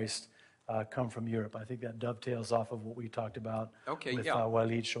Antichrist come from Europe? I think that dovetails off of what we talked about with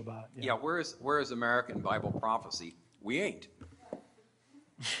Walid Shobat. Yeah, where is America in Bible prophecy? We ain't.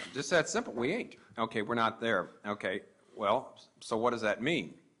 Just that simple. We ain't. Okay, we're not there. Okay, well, so what does that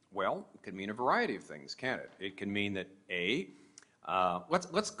mean? Well, it could mean a variety of things, can't it? It can mean that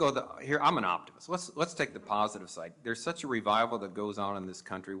let's go here. I'm an optimist. Let's take the positive side. There's such a revival that goes on in this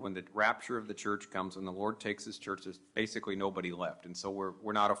country. When the rapture of the church comes, when the Lord takes His church, there's basically nobody left, and so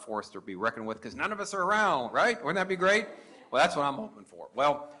we're not a force to be reckoned with because none of us are around, right? Wouldn't that be great? Well, that's what I'm hoping for.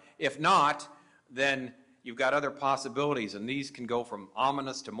 Well, if not, then you've got other possibilities, and these can go from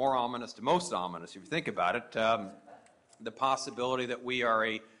ominous to more ominous to most ominous. If you think about it, the possibility that we are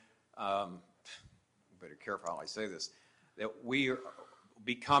better careful how I say this, that we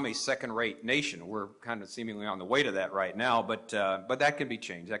become a second-rate nation. We're kind of seemingly on the way to that right now, but that can be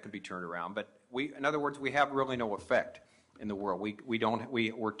changed. That can be turned around. But in other words, we have really no effect in the world.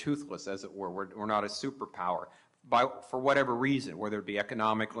 We're toothless, as it were. We're not a superpower for whatever reason, whether it be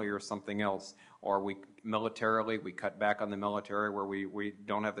economically or something else, or militarily we cut back on the military, where we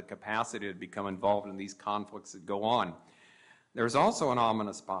don't have the capacity to become involved in these conflicts that go on. There's also an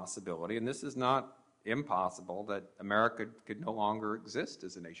ominous possibility, and this is not impossible, that America could no longer exist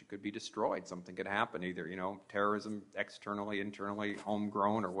as a nation, could be destroyed. Something could happen, either terrorism externally, internally,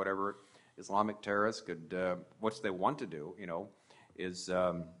 homegrown, or whatever. Islamic terrorists could, what they want to do, is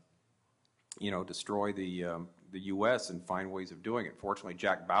destroy the U.S. and find ways of doing it. Fortunately,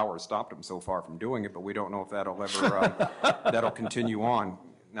 Jack Bauer stopped them so far from doing it, but we don't know if that'll ever that'll continue on.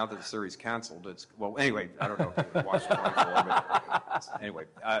 Now that the series canceled, anyway, I don't know if you watched 24, but anyway,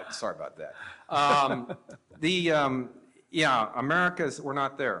 sorry about that. America's, we're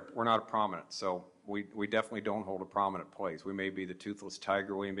not there. We're not prominent, so we definitely don't hold a prominent place. We may be the toothless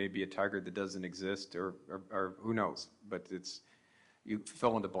tiger, we may be a tiger that doesn't exist, or who knows, but you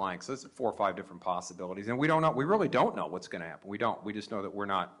fill in the blanks. There's 4 or 5 different possibilities, and we really don't know what's going to happen. We just know that we're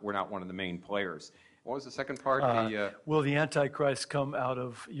not one of the main players. What was the second part? Will the Antichrist come out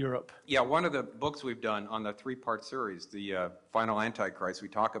of Europe? Yeah, one of the books we've done on the 3-part series, the final Antichrist, we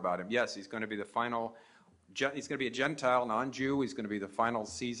talk about him. Yes, he's going to be the final. He's going to be a Gentile, non-Jew. He's going to be the final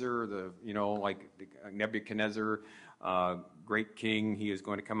Caesar, like Nebuchadnezzar, great king. He is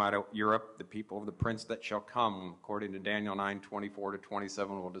going to come out of Europe. The people of the prince that shall come, according to Daniel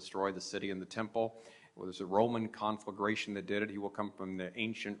 9:24-27, will destroy the city and the temple. Well, there's a Roman conflagration that did it. He will come from the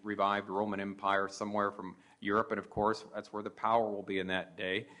ancient revived Roman Empire, somewhere from Europe, and of course that's where the power will be in that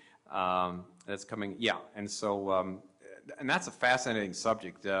day. That's coming, yeah. And so, and that's a fascinating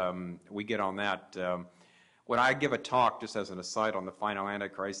subject. We get on that. When I give a talk, just as an aside, on the final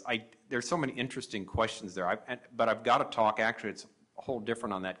Antichrist, there's so many interesting questions there. But I've got a talk. Actually, it's a whole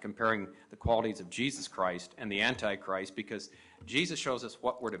different on that, comparing the qualities of Jesus Christ and the Antichrist, because Jesus shows us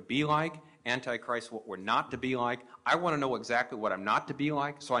what we're to be like, Antichrist what we're not to be like. I want to know exactly what I'm not to be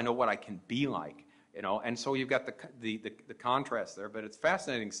like, so I know what I can be like. And so you've got the contrast there. But it's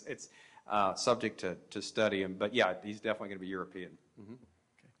fascinating. It's subject to study. But yeah, he's definitely going to be European. Mm-hmm.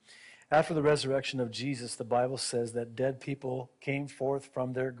 After the resurrection of Jesus, the Bible says that dead people came forth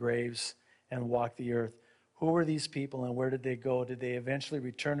from their graves and walked the earth. Who were these people and where did they go? Did they eventually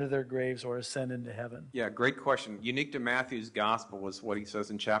return to their graves or ascend into heaven? Yeah, great question. Unique to Matthew's gospel is what he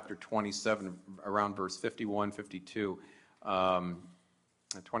says in chapter 27, around verse 51, 52.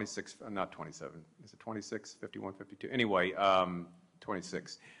 26, not 27. Is it 26, 51, 52? Anyway,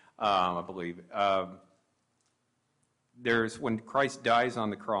 26, I believe. There's when Christ dies on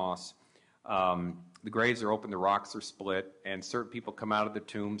the cross, the graves are open, the rocks are split, and certain people come out of the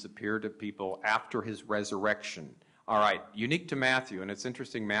tombs, appear to people after his resurrection. All right, unique to Matthew, and it's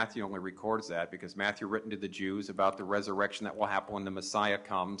interesting Matthew only records that because Matthew written to the Jews about the resurrection that will happen when the Messiah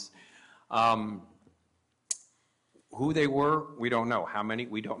comes. Who they were, we don't know. How many,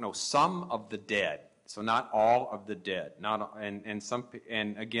 we don't know. Some of the dead So not all of the dead.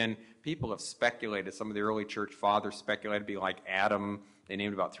 And again, people have speculated. Some of the early church fathers speculated to be like Adam. They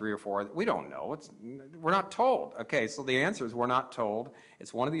named about 3 or 4. We don't know. We're not told. Okay, so the answer is we're not told.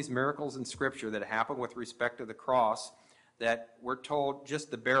 It's one of these miracles in Scripture that happen with respect to the cross that we're told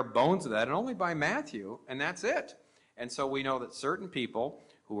just the bare bones of that, and only by Matthew, and that's it. And so we know that certain people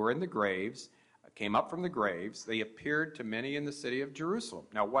who were in the graves came up from the graves. They appeared to many in the city of Jerusalem.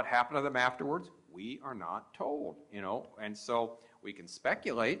 Now, what happened to them afterwards? We are not told, and so we can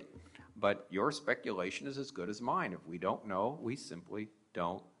speculate, but your speculation is as good as mine. If we don't know, we simply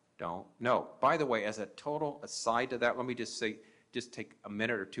don't know. By the way, as a total aside to that, let me just take a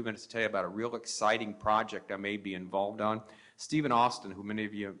minute or 2 minutes to tell you about a real exciting project I may be involved on. Stephen Austin, who many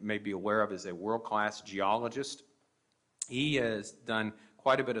of you may be aware of, is a world-class geologist. He has done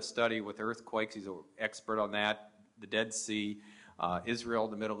quite a bit of study with earthquakes. He's an expert on that, the Dead Sea, Israel,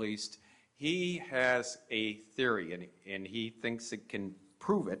 the Middle East. He has a theory, and he thinks it can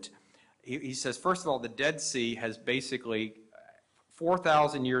prove it. He says, first of all, the Dead Sea has basically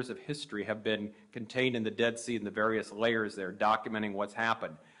 4,000 years of history have been contained in the Dead Sea and the various layers there, documenting what's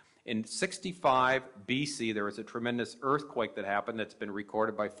happened. In 65 BC, there was a tremendous earthquake that happened that's been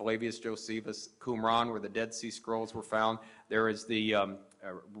recorded by Flavius Josephus, Qumran, where the Dead Sea Scrolls were found. There is the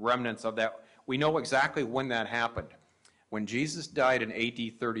remnants of that. We know exactly when that happened. When Jesus died in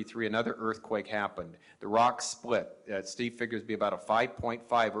AD 33, another earthquake happened. The rock split. Steve figures to be about a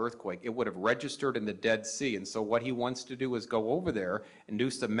 5.5 earthquake. It would have registered in the Dead Sea. And so what he wants to do is go over there and do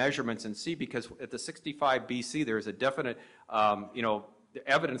some measurements and see, because at the 65 BC, there's a definite,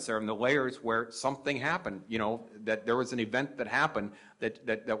 evidence there in the layers where something happened, that there was an event that happened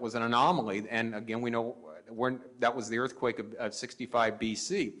that was an anomaly. And again, we know that was the earthquake of 65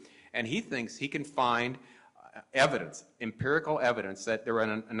 BC. And he thinks he can find evidence, empirical evidence, that there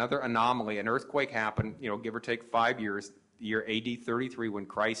was another anomaly, an earthquake happened, give or take 5 years, the year AD 33, when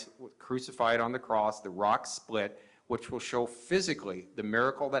Christ was crucified on the cross, the rock split, which will show physically the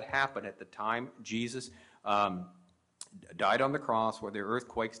miracle that happened at the time Jesus died on the cross, where the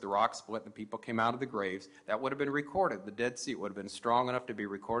earthquakes, the rock split, the people came out of the graves. That would have been recorded. The Dead Sea would have been strong enough to be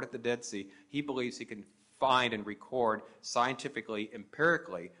recorded at the Dead Sea. He believes he can find and record scientifically,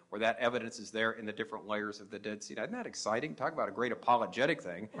 empirically, where that evidence is there in the different layers of the Dead Sea. Now, isn't that exciting? Talk about a great apologetic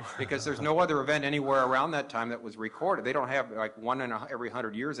thing, because there's no other event anywhere around that time that was recorded. They don't have, like, one in every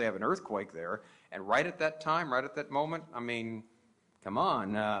 100 years they have an earthquake there. And right at that time, right at that moment, I mean, come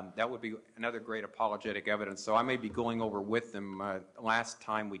on, that would be another great apologetic evidence. So I may be going over with them. Last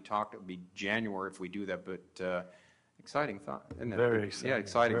time we talked, it would be January if we do that, but exciting thought, isn't it? Very exciting. Yeah,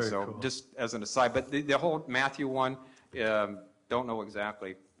 exciting. Very so cool. Just as an aside, but the whole Matthew one, don't know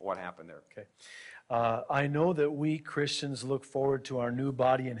exactly what happened there. Okay. I know that we Christians look forward to our new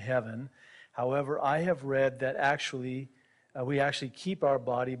body in heaven. However, I have read that we actually keep our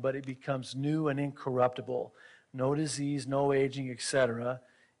body, but it becomes new and incorruptible. No disease, no aging, etc.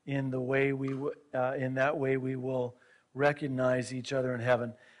 In that way, we will recognize each other in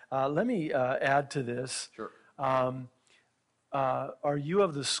heaven. Let me add to this. Sure. Are you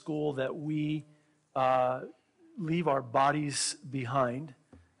of the school that we leave our bodies behind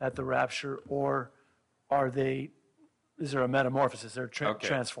at the rapture, or is there a metamorphosis? They're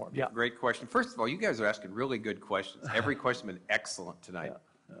transformed. Yeah. Great question. First of all, you guys are asking really good questions. Every question has been excellent tonight.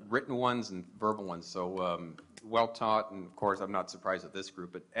 Yeah. Written ones and verbal ones. So well taught, and of course, I'm not surprised at this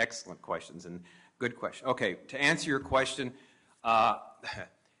group, but excellent questions and good questions. Okay, to answer your question,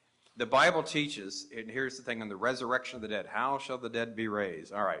 the Bible teaches, and here's the thing on the resurrection of the dead. How shall the dead be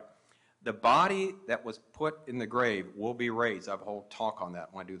raised? All right. The body that was put in the grave will be raised. I have a whole talk on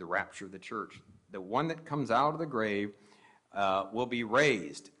that when I do the rapture of the church. The one that comes out of the grave will be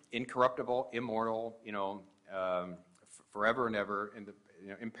raised, incorruptible, immortal, forever and ever, in the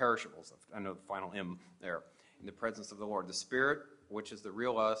imperishables. I know the final M there, in the presence of the Lord. The spirit, which is the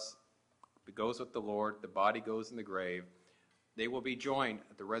real us, goes with the Lord. The body goes in the grave. They will be joined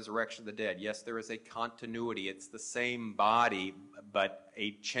at the resurrection of the dead. Yes, there is a continuity. It's the same body, but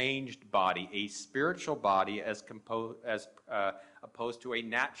a changed body, a spiritual body as opposed to a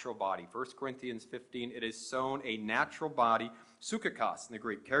natural body. 1 Corinthians 15, it is sown a natural body, psychikos in the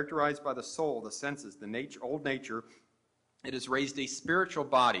Greek, characterized by the soul, the senses, the old nature. It is raised a spiritual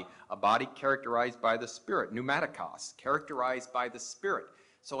body, a body characterized by the Spirit, pneumatikos, characterized by the Spirit.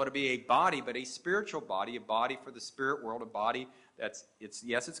 So it'll be a body, but a spiritual body, a body for the spirit world, a body it's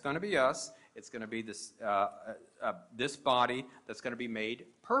going to be us. It's going to be this body that's going to be made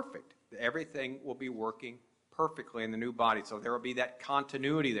perfect. Everything will be working perfectly in the new body. So there will be that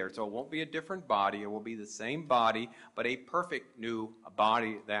continuity there. So it won't be a different body. It will be the same body, but a perfect new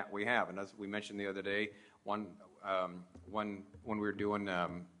body that we have. And as we mentioned the other day, when we were doing,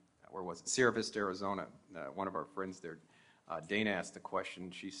 where was it? Sierra Vista, Arizona, one of our friends there, Dana asked the question.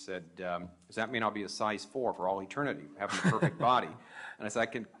 She said, does that mean I'll be a size 4 for all eternity, having a perfect body? And I said, I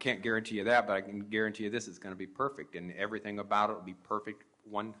can't guarantee you that, but I can guarantee you this is going to be perfect, and everything about it will be perfect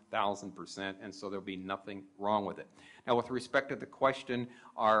 1,000%, and so there'll be nothing wrong with it. Now, with respect to the question,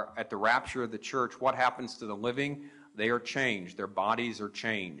 at the rapture of the church, what happens to the living? They are changed. Their bodies are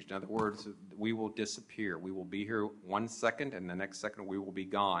changed. In other words, we will disappear. We will be here 1 second, and the next second we will be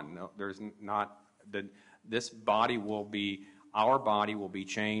gone. No, this body will be, our body will be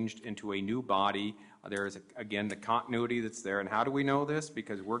changed into a new body. There is, again, the continuity that's there. And how do we know this?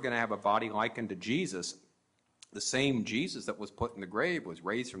 Because we're going to have a body likened to Jesus. The same Jesus that was put in the grave was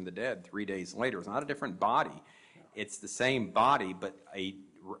raised from the dead 3 days later. It's not a different body. It's the same body, but a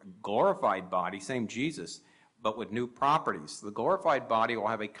glorified body, same Jesus, but with new properties. The glorified body will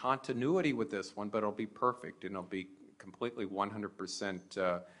have a continuity with this one, but it'll be perfect, and it'll be completely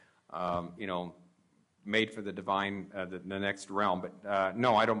 100%, made for the divine, the next realm. But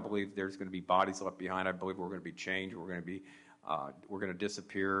no, I don't believe there's going to be bodies left behind. I believe we're going to be changed. We're going to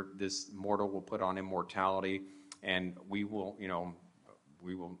disappear. This mortal will put on immortality, and we will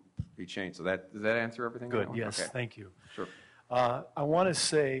be changed. So does that answer everything? Good. Yes. Okay. Thank you. Sure. I want to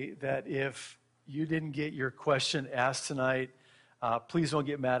say that if you didn't get your question asked tonight, please don't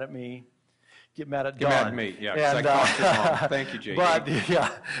get mad at me. Get mad at Don. Get mad at me, yeah. And, I talked too long. Thank you, JD. But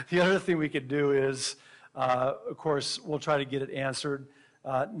the other thing we could do is, of course, we'll try to get it answered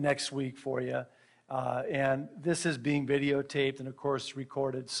next week for you. And this is being videotaped and, of course,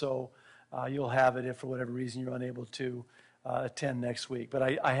 recorded, so you'll have it if for whatever reason you're unable to attend next week.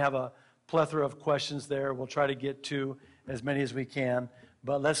 But I have a plethora of questions there. We'll try to get to as many as we can.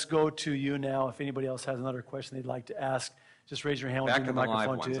 But let's go to you now. If anybody else has another question they'd like to ask, just raise your hand. Back to the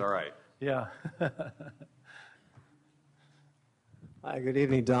microphone live ones, all right. Yeah. Hi, good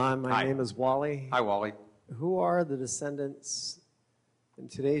evening, Don. My name is Wally. Hi, Wally. Who are the descendants in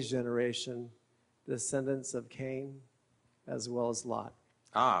today's generation, descendants of Cain as well as Lot?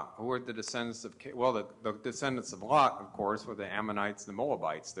 Who are the descendants of Cain? Well, the descendants of Lot, of course, were the Ammonites and the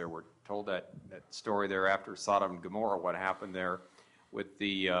Moabites. There were told that story there after Sodom and Gomorrah, what happened there with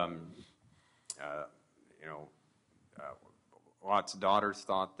the, Lot's daughters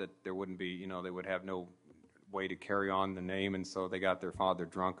thought that there wouldn't be, they would have no way to carry on the name, and so they got their father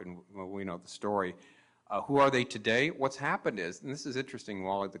drunk, and we know the story. Who are they today? What's happened is, and this is interesting,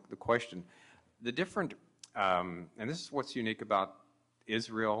 Wally, the question, the different, and this is what's unique about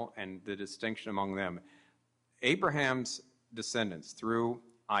Israel and the distinction among them. Abraham's descendants through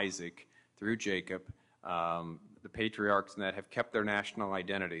Isaac, through Jacob, the patriarchs and that have kept their national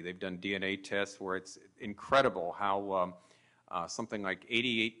identity. They've done DNA tests where it's incredible how something like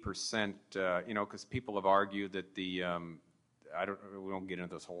 88%, because people have argued that we won't get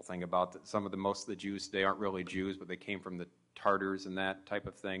into this whole thing about most of the Jews today aren't really Jews, but they came from the Tartars and that type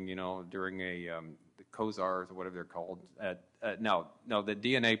of thing, during the Khazars or whatever they're called. No, the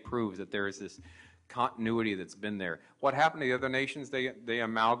DNA proves that there is this continuity that's been there. What happened to the other nations? They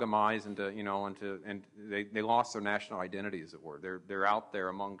amalgamized and they lost their national identity, as it were. They're out there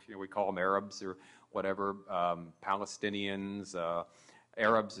amongst, we call them Arabs or whatever, Palestinians,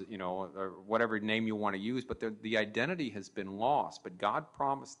 Arabs, or whatever name you want to use, but the identity has been lost. But God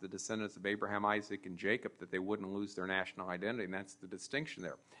promised the descendants of Abraham, Isaac, and Jacob that they wouldn't lose their national identity, and that's the distinction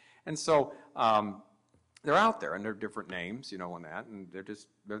there. And so they're out there, and they're different names, and that, and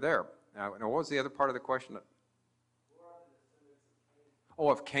they're there. Now, what was the other part of the question?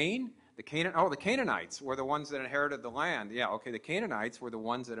 Of Cain? The Canaanites were the ones that inherited the land. Yeah, okay, the Canaanites were the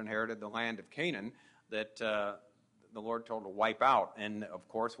ones that inherited the land of Canaan that the Lord told to wipe out. And, of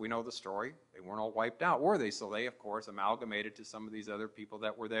course, we know the story. They weren't all wiped out, were they? So they, of course, amalgamated to some of these other people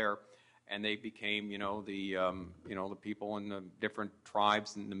that were there, and they became, the people in the different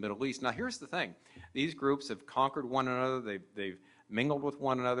tribes in the Middle East. Now, here's the thing. These groups have conquered one another. They've mingled with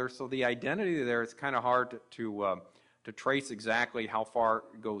one another. So the identity there, it's kind of hard to trace exactly how far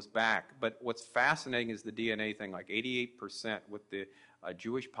it goes back. But what's fascinating is the DNA thing, like 88% with the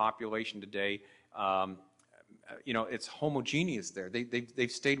Jewish population today. It's homogeneous there.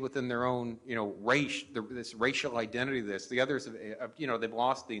 They've stayed within their own, race, this racial identity. The others, they've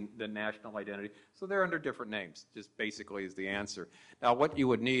lost the national identity, so they're under different names. Just basically is the answer. Now, what you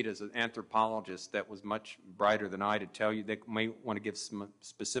would need is an anthropologist that was much brighter than I to tell you. They may want to give some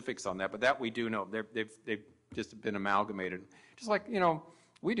specifics on that, but that we do know. They've just been amalgamated. Just like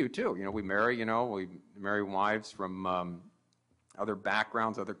We do too. We marry wives from other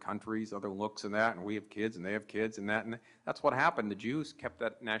backgrounds, other countries, other looks and that, and we have kids and they have kids and that, and that's what happened. The Jews kept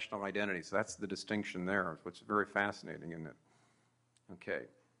that national identity, so that's the distinction there, which is very fascinating, isn't it? Okay.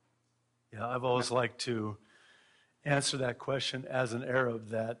 Yeah, I've always liked to answer that question as an Arab,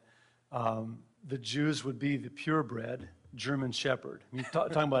 that the Jews would be the purebred German Shepherd. I mean,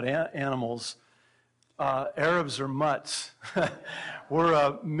 talking about animals, Arabs are mutts. We're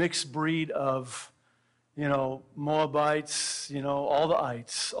a mixed breed of, Moabites, all the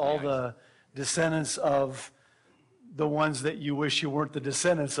ites, all the descendants of the ones that you wish you weren't the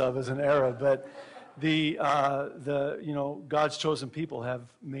descendants of as an Arab. But God's chosen people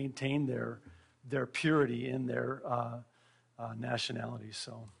have maintained their purity in their nationality.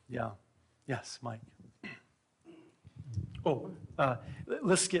 So, yeah. Yes, Mike.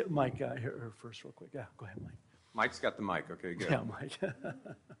 Let's get Mike here first real quick. Yeah, go ahead, Mike. Mike's got the mic. Okay, good. Yeah, Mike.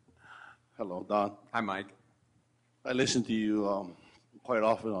 Hello, Don. Hi, Mike. I listen to you quite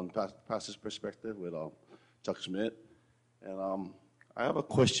often on Pastor's Perspective with Chuck Smith. And I have a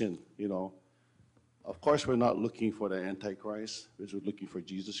question, Of course, we're not looking for the Antichrist, because we're looking for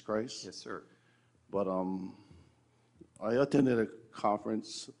Jesus Christ. Yes, sir. But I attended a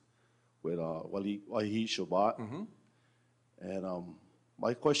conference with Wahid Shabbat. Mm-hmm. And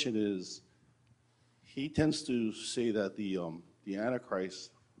my question is, he tends to say that the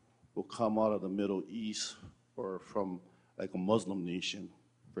Antichrist will come out of the Middle East or from like a Muslim nation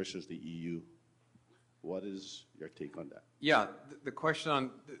versus the EU. What is your take on that? Yeah, the question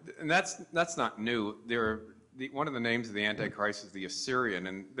on, and that's not new. One of the names of the Antichrist is the Assyrian,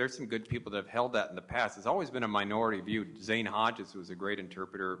 and there's some good people that have held that in the past. It's always been a minority view. Zane Hodges, who was a great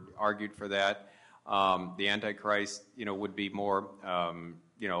interpreter, argued for that. The Antichrist, would be more,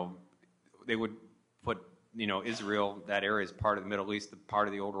 they would put, Israel, that area, as part of the Middle East, part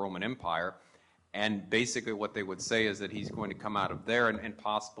of the old Roman Empire. And basically what they would say is that he's going to come out of there and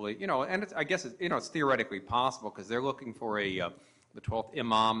possibly, and I guess it's theoretically possible, because they're looking for the 12th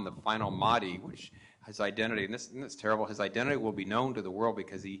Imam, the final Mahdi, which his identity, and this is terrible, his identity will be known to the world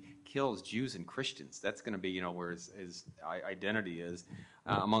because he kills Jews and Christians. That's going to be, where his identity is,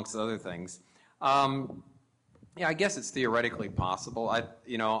 amongst other things. Yeah, I guess it's theoretically possible.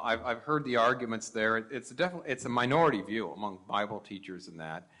 I've heard the arguments there. It's a minority view among Bible teachers and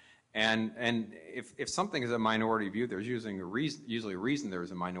that. And if something is a minority view, there's usually a reason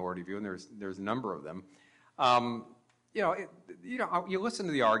there's a minority view, and there's a number of them. You listen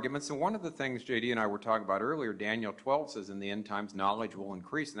to the arguments, and one of the things J.D. and I were talking about earlier, Daniel 12 says in the end times knowledge will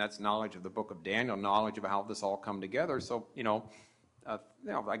increase, and that's knowledge of the book of Daniel, knowledge of how this all come together. So,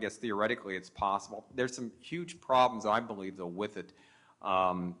 I guess theoretically it's possible. There's some huge problems, I believe, though, with it.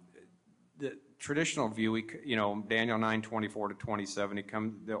 The traditional view, Daniel 9:24 to 27,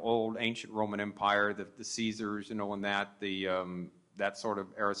 the old ancient Roman Empire, the Caesars, and that sort of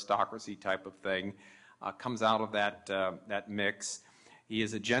aristocracy type of thing, comes out of that mix. He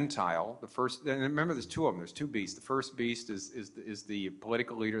is a Gentile. The first, and remember, there's two of them. There's two beasts. The first beast is the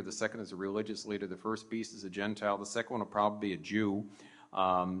political leader. The second is a religious leader. The first beast is a Gentile. The second one will probably be a Jew.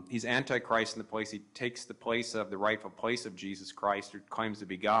 He's Antichrist in the place. He takes the place of the rightful place of Jesus Christ, who claims to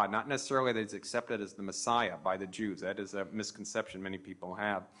be God. Not necessarily that he's accepted as the Messiah by the Jews. That is a misconception many people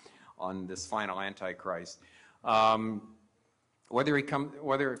have on this final Antichrist. Whether it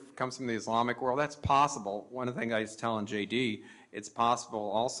comes from the Islamic world, that's possible. One of the things I was telling J.D., it's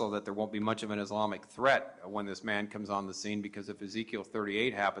possible also that there won't be much of an Islamic threat when this man comes on the scene, because if Ezekiel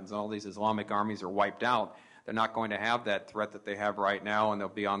 38 happens and all these Islamic armies are wiped out, they're not going to have that threat that they have right now, and they'll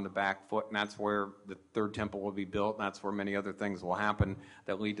be on the back foot, and that's where the third temple will be built, and that's where many other things will happen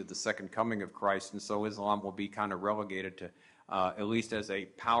that lead to the second coming of Christ. And so Islam will be kind of relegated to, at least as a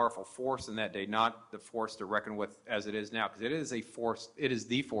powerful force in that day, not the force to reckon with as it is now, because it is a force, it is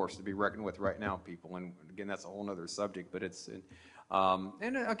the force to be reckoned with right now, people. And again, that's a whole other subject, but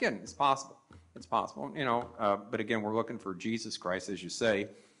and again, it's possible. It's possible, but again, we're looking for Jesus Christ, as you say.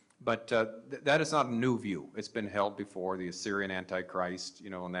 But that is not a new view. It's been held before, the Assyrian Antichrist,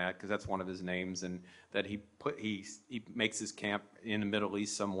 and that, because that's one of his names, and that he makes his camp in the Middle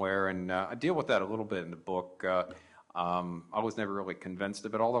East somewhere, and I deal with that a little bit in the book. I was never really convinced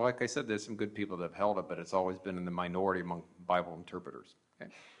of it, although, like I said, there's some good people that have held it, but it's always been in the minority among Bible interpreters.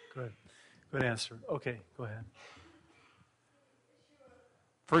 Okay? Good answer. Okay, go ahead.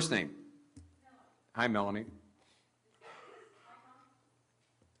 First name. Hi, Melanie.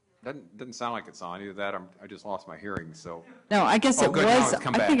 Doesn't sound like it's on. Either that or I just lost my hearing. So no, I guess it good. was.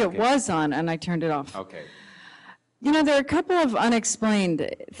 I think it was on, and I turned it off. Okay. There are a couple of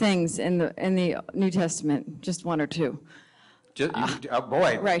unexplained things in the New Testament, just one or two. Oh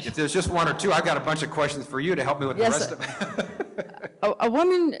boy, Right. if there's just one or two, I've got a bunch of questions for you to help me with Yes, the rest of it. A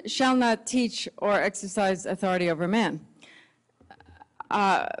woman shall not teach or exercise authority over a man.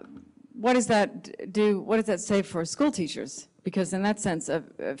 What does that do? What does that say for school teachers? Because in that sense, a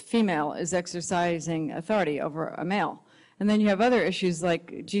female is exercising authority over a male. And then you have other issues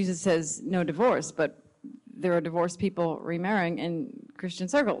like Jesus says no divorce, but there are divorced people remarrying in Christian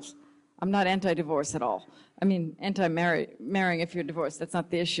circles. I'm not anti-divorce at all. I mean, anti-marrying if you're divorced. That's not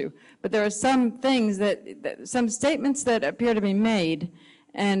the issue. But there are some things some statements that appear to be made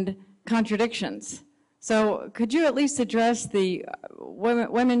and contradictions. So could you at least address the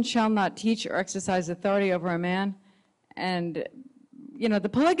women shall not teach or exercise authority over a man? And, the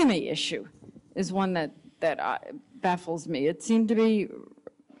polygamy issue is one that baffles me. It seemed to be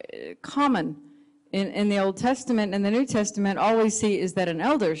common in the Old Testament. And the New Testament, all we see is that an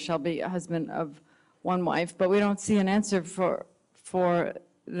elder shall be a husband of one wife, but we don't see an answer for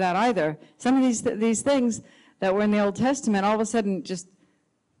that either. Some of these things that were in the Old Testament, all of a sudden just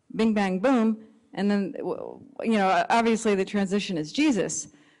bing, bang, boom, and then, obviously the transition is Jesus,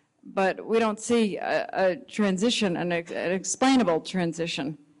 but we don't see a transition, an explainable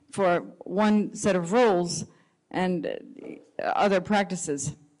transition for one set of rules and other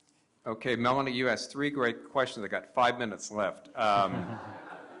practices. Okay, Melanie, you asked 3 great questions. I got 5 minutes left.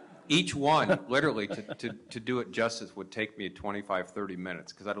 Each one, literally, to do it justice would take me 25, 30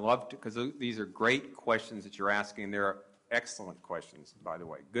 minutes, because I'd love to, because these are great questions that you're asking. They're excellent questions, by the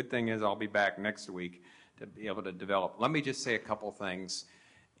way. Good thing is I'll be back next week to be able to develop. Let me just say a couple things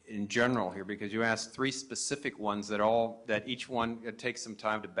in general here, because you asked 3 specific ones that each one, it takes some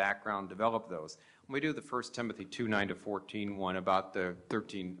time to background develop those. When we do the 1 Timothy 2:9-14 one about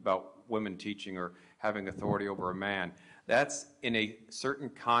about women teaching or having authority over a man, that's in a certain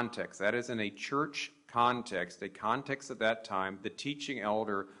context. That is in a church context, a context at that time. The teaching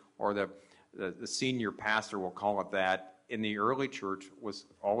elder or the senior pastor, we'll call it that, in the early church was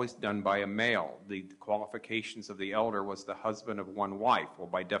always done by a male. The qualifications of the elder was the husband of one wife. Well,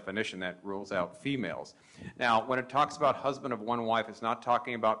 by definition, that rules out females. Now, when it talks about husband of one wife, it's not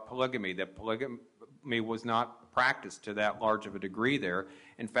talking about polygamy. That polygamy was not practiced to that large of a degree there.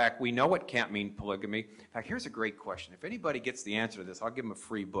 In fact, we know it can't mean polygamy. In fact, here's a great question. If anybody gets the answer to this, I'll give them a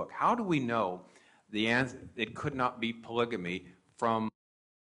free book. How do we know the answer? It could not be polygamy from...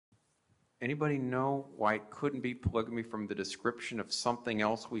 Anybody know why it couldn't be polygamy from the description of something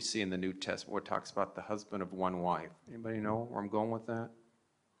else we see in the New Testament where it talks about the husband of one wife? Anybody know where I'm going with that?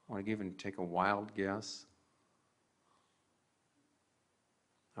 I want to even take a wild guess.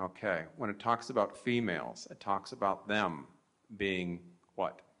 Okay, when it talks about females, it talks about them being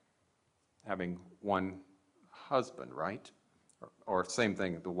what? Having one husband, right? Or same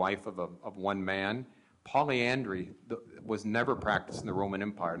thing, the wife of one man. Polyandry was never practiced in the Roman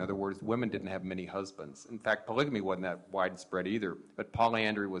Empire. In other words, women didn't have many husbands. In fact, polygamy wasn't that widespread either, but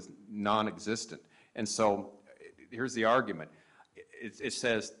polyandry was non-existent. And so here's the argument. It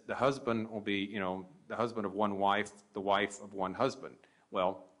says the husband will be, the husband of one wife, the wife of one husband.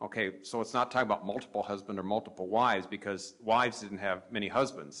 Well, okay, so it's not talking about multiple husbands or multiple wives, because wives didn't have many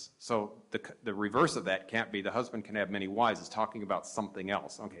husbands. So the reverse of that can't be the husband can have many wives. It's talking about something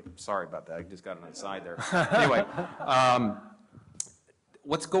else. Okay, sorry about that. I just got an aside there. Anyway,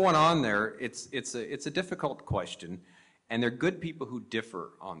 what's going on there, it's a difficult question, and there are good people who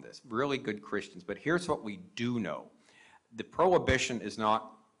differ on this, really good Christians. But here's what we do know. The prohibition is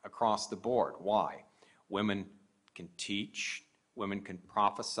not across the board. Why? Women can teach. Women can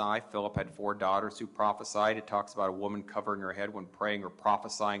prophesy. Philip had 4 daughters who prophesied. It talks about a woman covering her head when praying or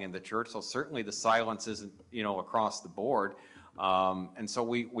prophesying in the church. So certainly the silence isn't, across the board. And so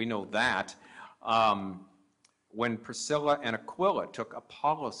we know that. When Priscilla and Aquila took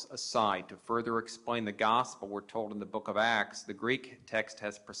Apollos aside to further explain the gospel, we're told in the book of Acts, the Greek text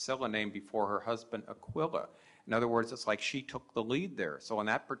has Priscilla named before her husband Aquila. In other words, it's like she took the lead there. So in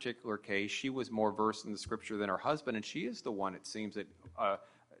that particular case, she was more versed in the scripture than her husband, and she is the one, it seems, that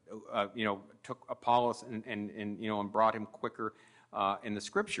took Apollos and brought him quicker in the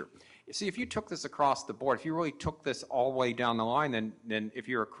scripture. You see, if you took this across the board, if you really took this all the way down the line, then if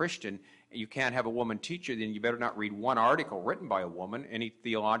you're a Christian and you can't have a woman teach you, then you better not read one article written by a woman, any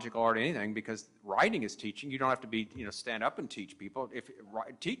theological art, anything, because writing is teaching. You don't have to be, stand up and teach people. If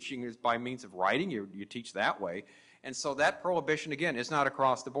teaching is by means of writing, you teach that way. And so that prohibition, again, is not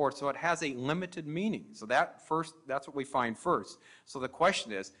across the board. So it has a limited meaning. So that's what we find first. So the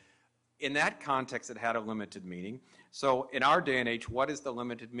question is, in that context, it had a limited meaning. So in our day and age, what is the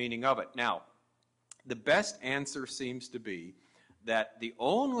limited meaning of it? Now, the best answer seems to be that the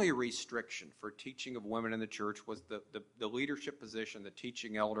only restriction for teaching of women in the church was the leadership position, the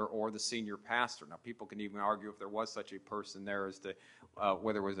teaching elder, or the senior pastor. Now, people can even argue if there was such a person there as to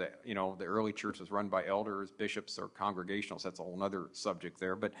whether it was the early church was run by elders, bishops, or congregationals. That's a whole other subject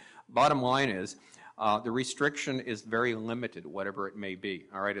there. But bottom line is, the restriction is very limited, whatever it may be.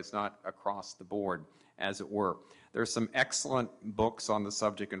 All right, it's not across the board, as it were. There's some excellent books on the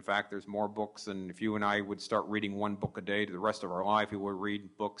subject. In fact, there's more books, and if you and I would start reading one book a day to the rest of our life, we would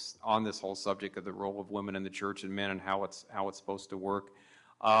read books on this whole subject of the role of women in the church and men and how it's supposed to work.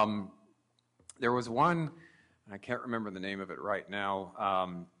 There was one, and I can't remember the name of it right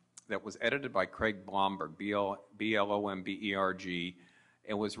now, that was edited by Craig Blomberg, B-L-O-M-B-E-R-G.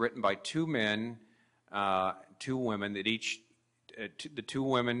 It was written by two men, two women, that each, the two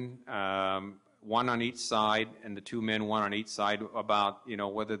women, one on each side, and the two men, one on each side, about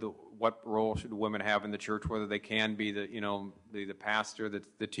what role should women have in the church, whether they can be the pastor,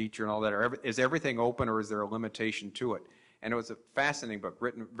 the teacher, and all that. Or is everything open, or is there a limitation to it? And it was a fascinating book,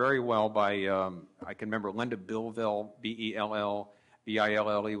 written very well by I can remember Linda Billville,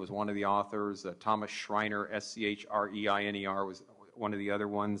 B-E-L-L-B-I-L-L-E was one of the authors. Thomas Schreiner, S-C-H-R-E-I-N-E-R, was one of the other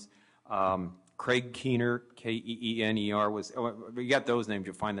ones. Craig Keener, K-E-E-N-E-R, was. You got those names,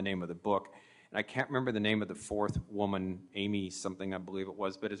 you'll find the name of the book. And I can't remember the name of the fourth woman, Amy something I believe it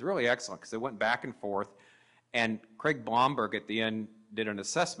was, but it's really excellent because they went back and forth. And Craig Blomberg at the end did an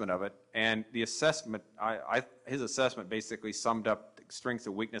assessment of it, and the assessment, his assessment basically summed up the strengths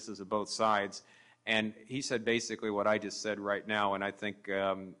and weaknesses of both sides. And he said basically what I just said right now, and I think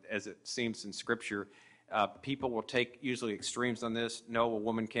as it seems in Scripture, people will take usually extremes on this. No, a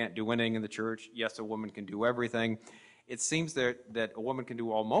woman can't do anything in the church. Yes, a woman can do everything. It seems that a woman can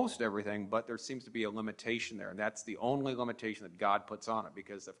do almost everything, but there seems to be a limitation there, and that's the only limitation that God puts on it,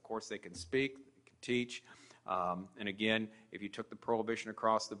 because, of course, they can speak, they can teach, and again, if you took the prohibition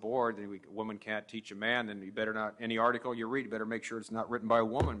across the board, then a woman can't teach a man, then you better not, any article you read, you better make sure it's not written by a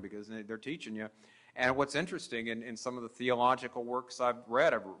woman, because they're teaching you. And what's interesting, in some of the theological works I've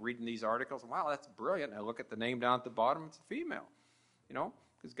read reading these articles, wow, that's brilliant, and I look at the name down at the bottom, it's a female,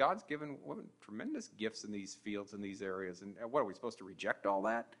 because God's given women tremendous gifts in these fields, in these areas. And what, are we supposed to reject all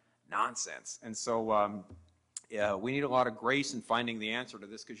that? Nonsense. And so we need a lot of grace in finding the answer to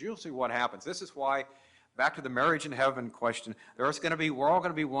this, because you'll see what happens. This is why, back to the marriage in heaven question, we're all going to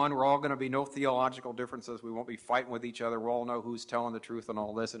be one. We're all going to be no theological differences. We won't be fighting with each other. We'll all know who's telling the truth and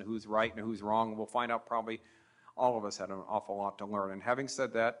all this, and who's right and who's wrong. And we'll find out probably all of us had an awful lot to learn. And having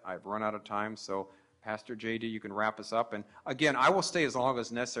said that, I've run out of time, so Pastor J.D., you can wrap us up. And again, I will stay as long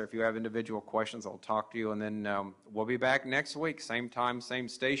as necessary. If you have individual questions, I'll talk to you. And then we'll be back next week, same time, same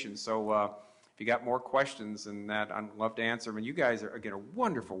station. So if you got more questions than that, I'd love to answer them. And you guys are, again, a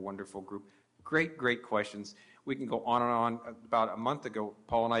wonderful, wonderful group. Great, great questions. We can go on and on. About a month ago,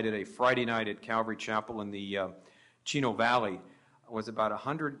 Paul and I did a Friday night at Calvary Chapel in the Chino Valley. It was about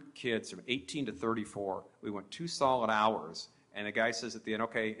 100 kids from 18 to 34. We went 2 solid hours. And the guy says at the end,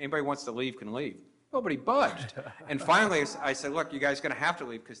 okay, anybody wants to leave can leave. Nobody budged. And finally, I said, look, you guys are going to have to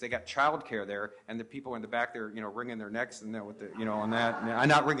leave because they got childcare there, and the people in the back there, wringing their necks and with the, on that. I'm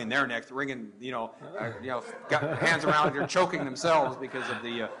not wringing their necks, wringing, got hands around, they're choking themselves because of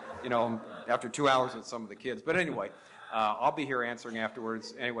the, after 2 hours with some of the kids. But anyway, I'll be here answering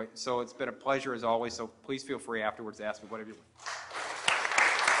afterwards. Anyway, so it's been a pleasure as always, so please feel free afterwards to ask me whatever you want.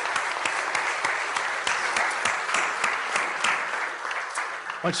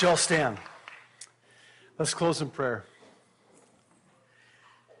 Why don't you all stand? Let's close in prayer.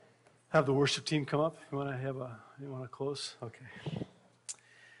 Have the worship team come up. You want to close? Okay.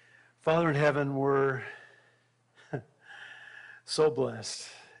 Father in heaven, we're so blessed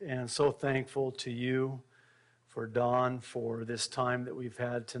and so thankful to you for Dawn, for this time that we've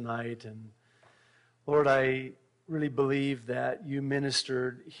had tonight. And Lord, I really believe that you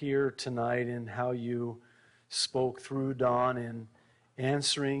ministered here tonight in how you spoke through Dawn in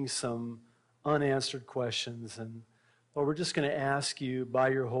answering some unanswered questions. And Lord, we're just going to ask you by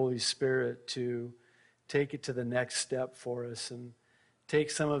your Holy Spirit to take it to the next step for us and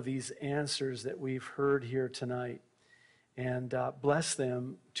take some of these answers that we've heard here tonight and bless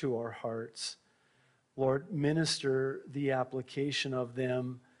them to our hearts. Lord, minister the application of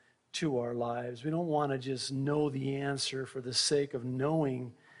them to our lives. We don't want to just know the answer for the sake of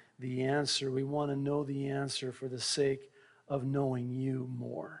knowing the answer. We want to know the answer for the sake of knowing you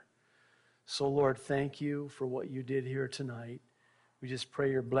more. So, Lord, thank you for what you did here tonight. We just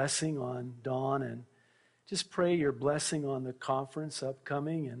pray your blessing on Dawn, and just pray your blessing on the conference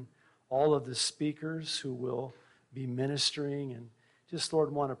upcoming and all of the speakers who will be ministering. And just,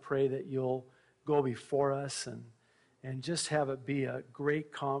 Lord, want to pray that you'll go before us and just have it be a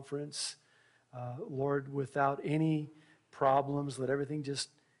great conference. Lord, without any problems, let everything just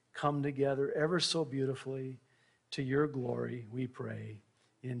come together ever so beautifully to your glory, we pray.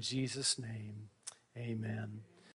 In Jesus' name, amen.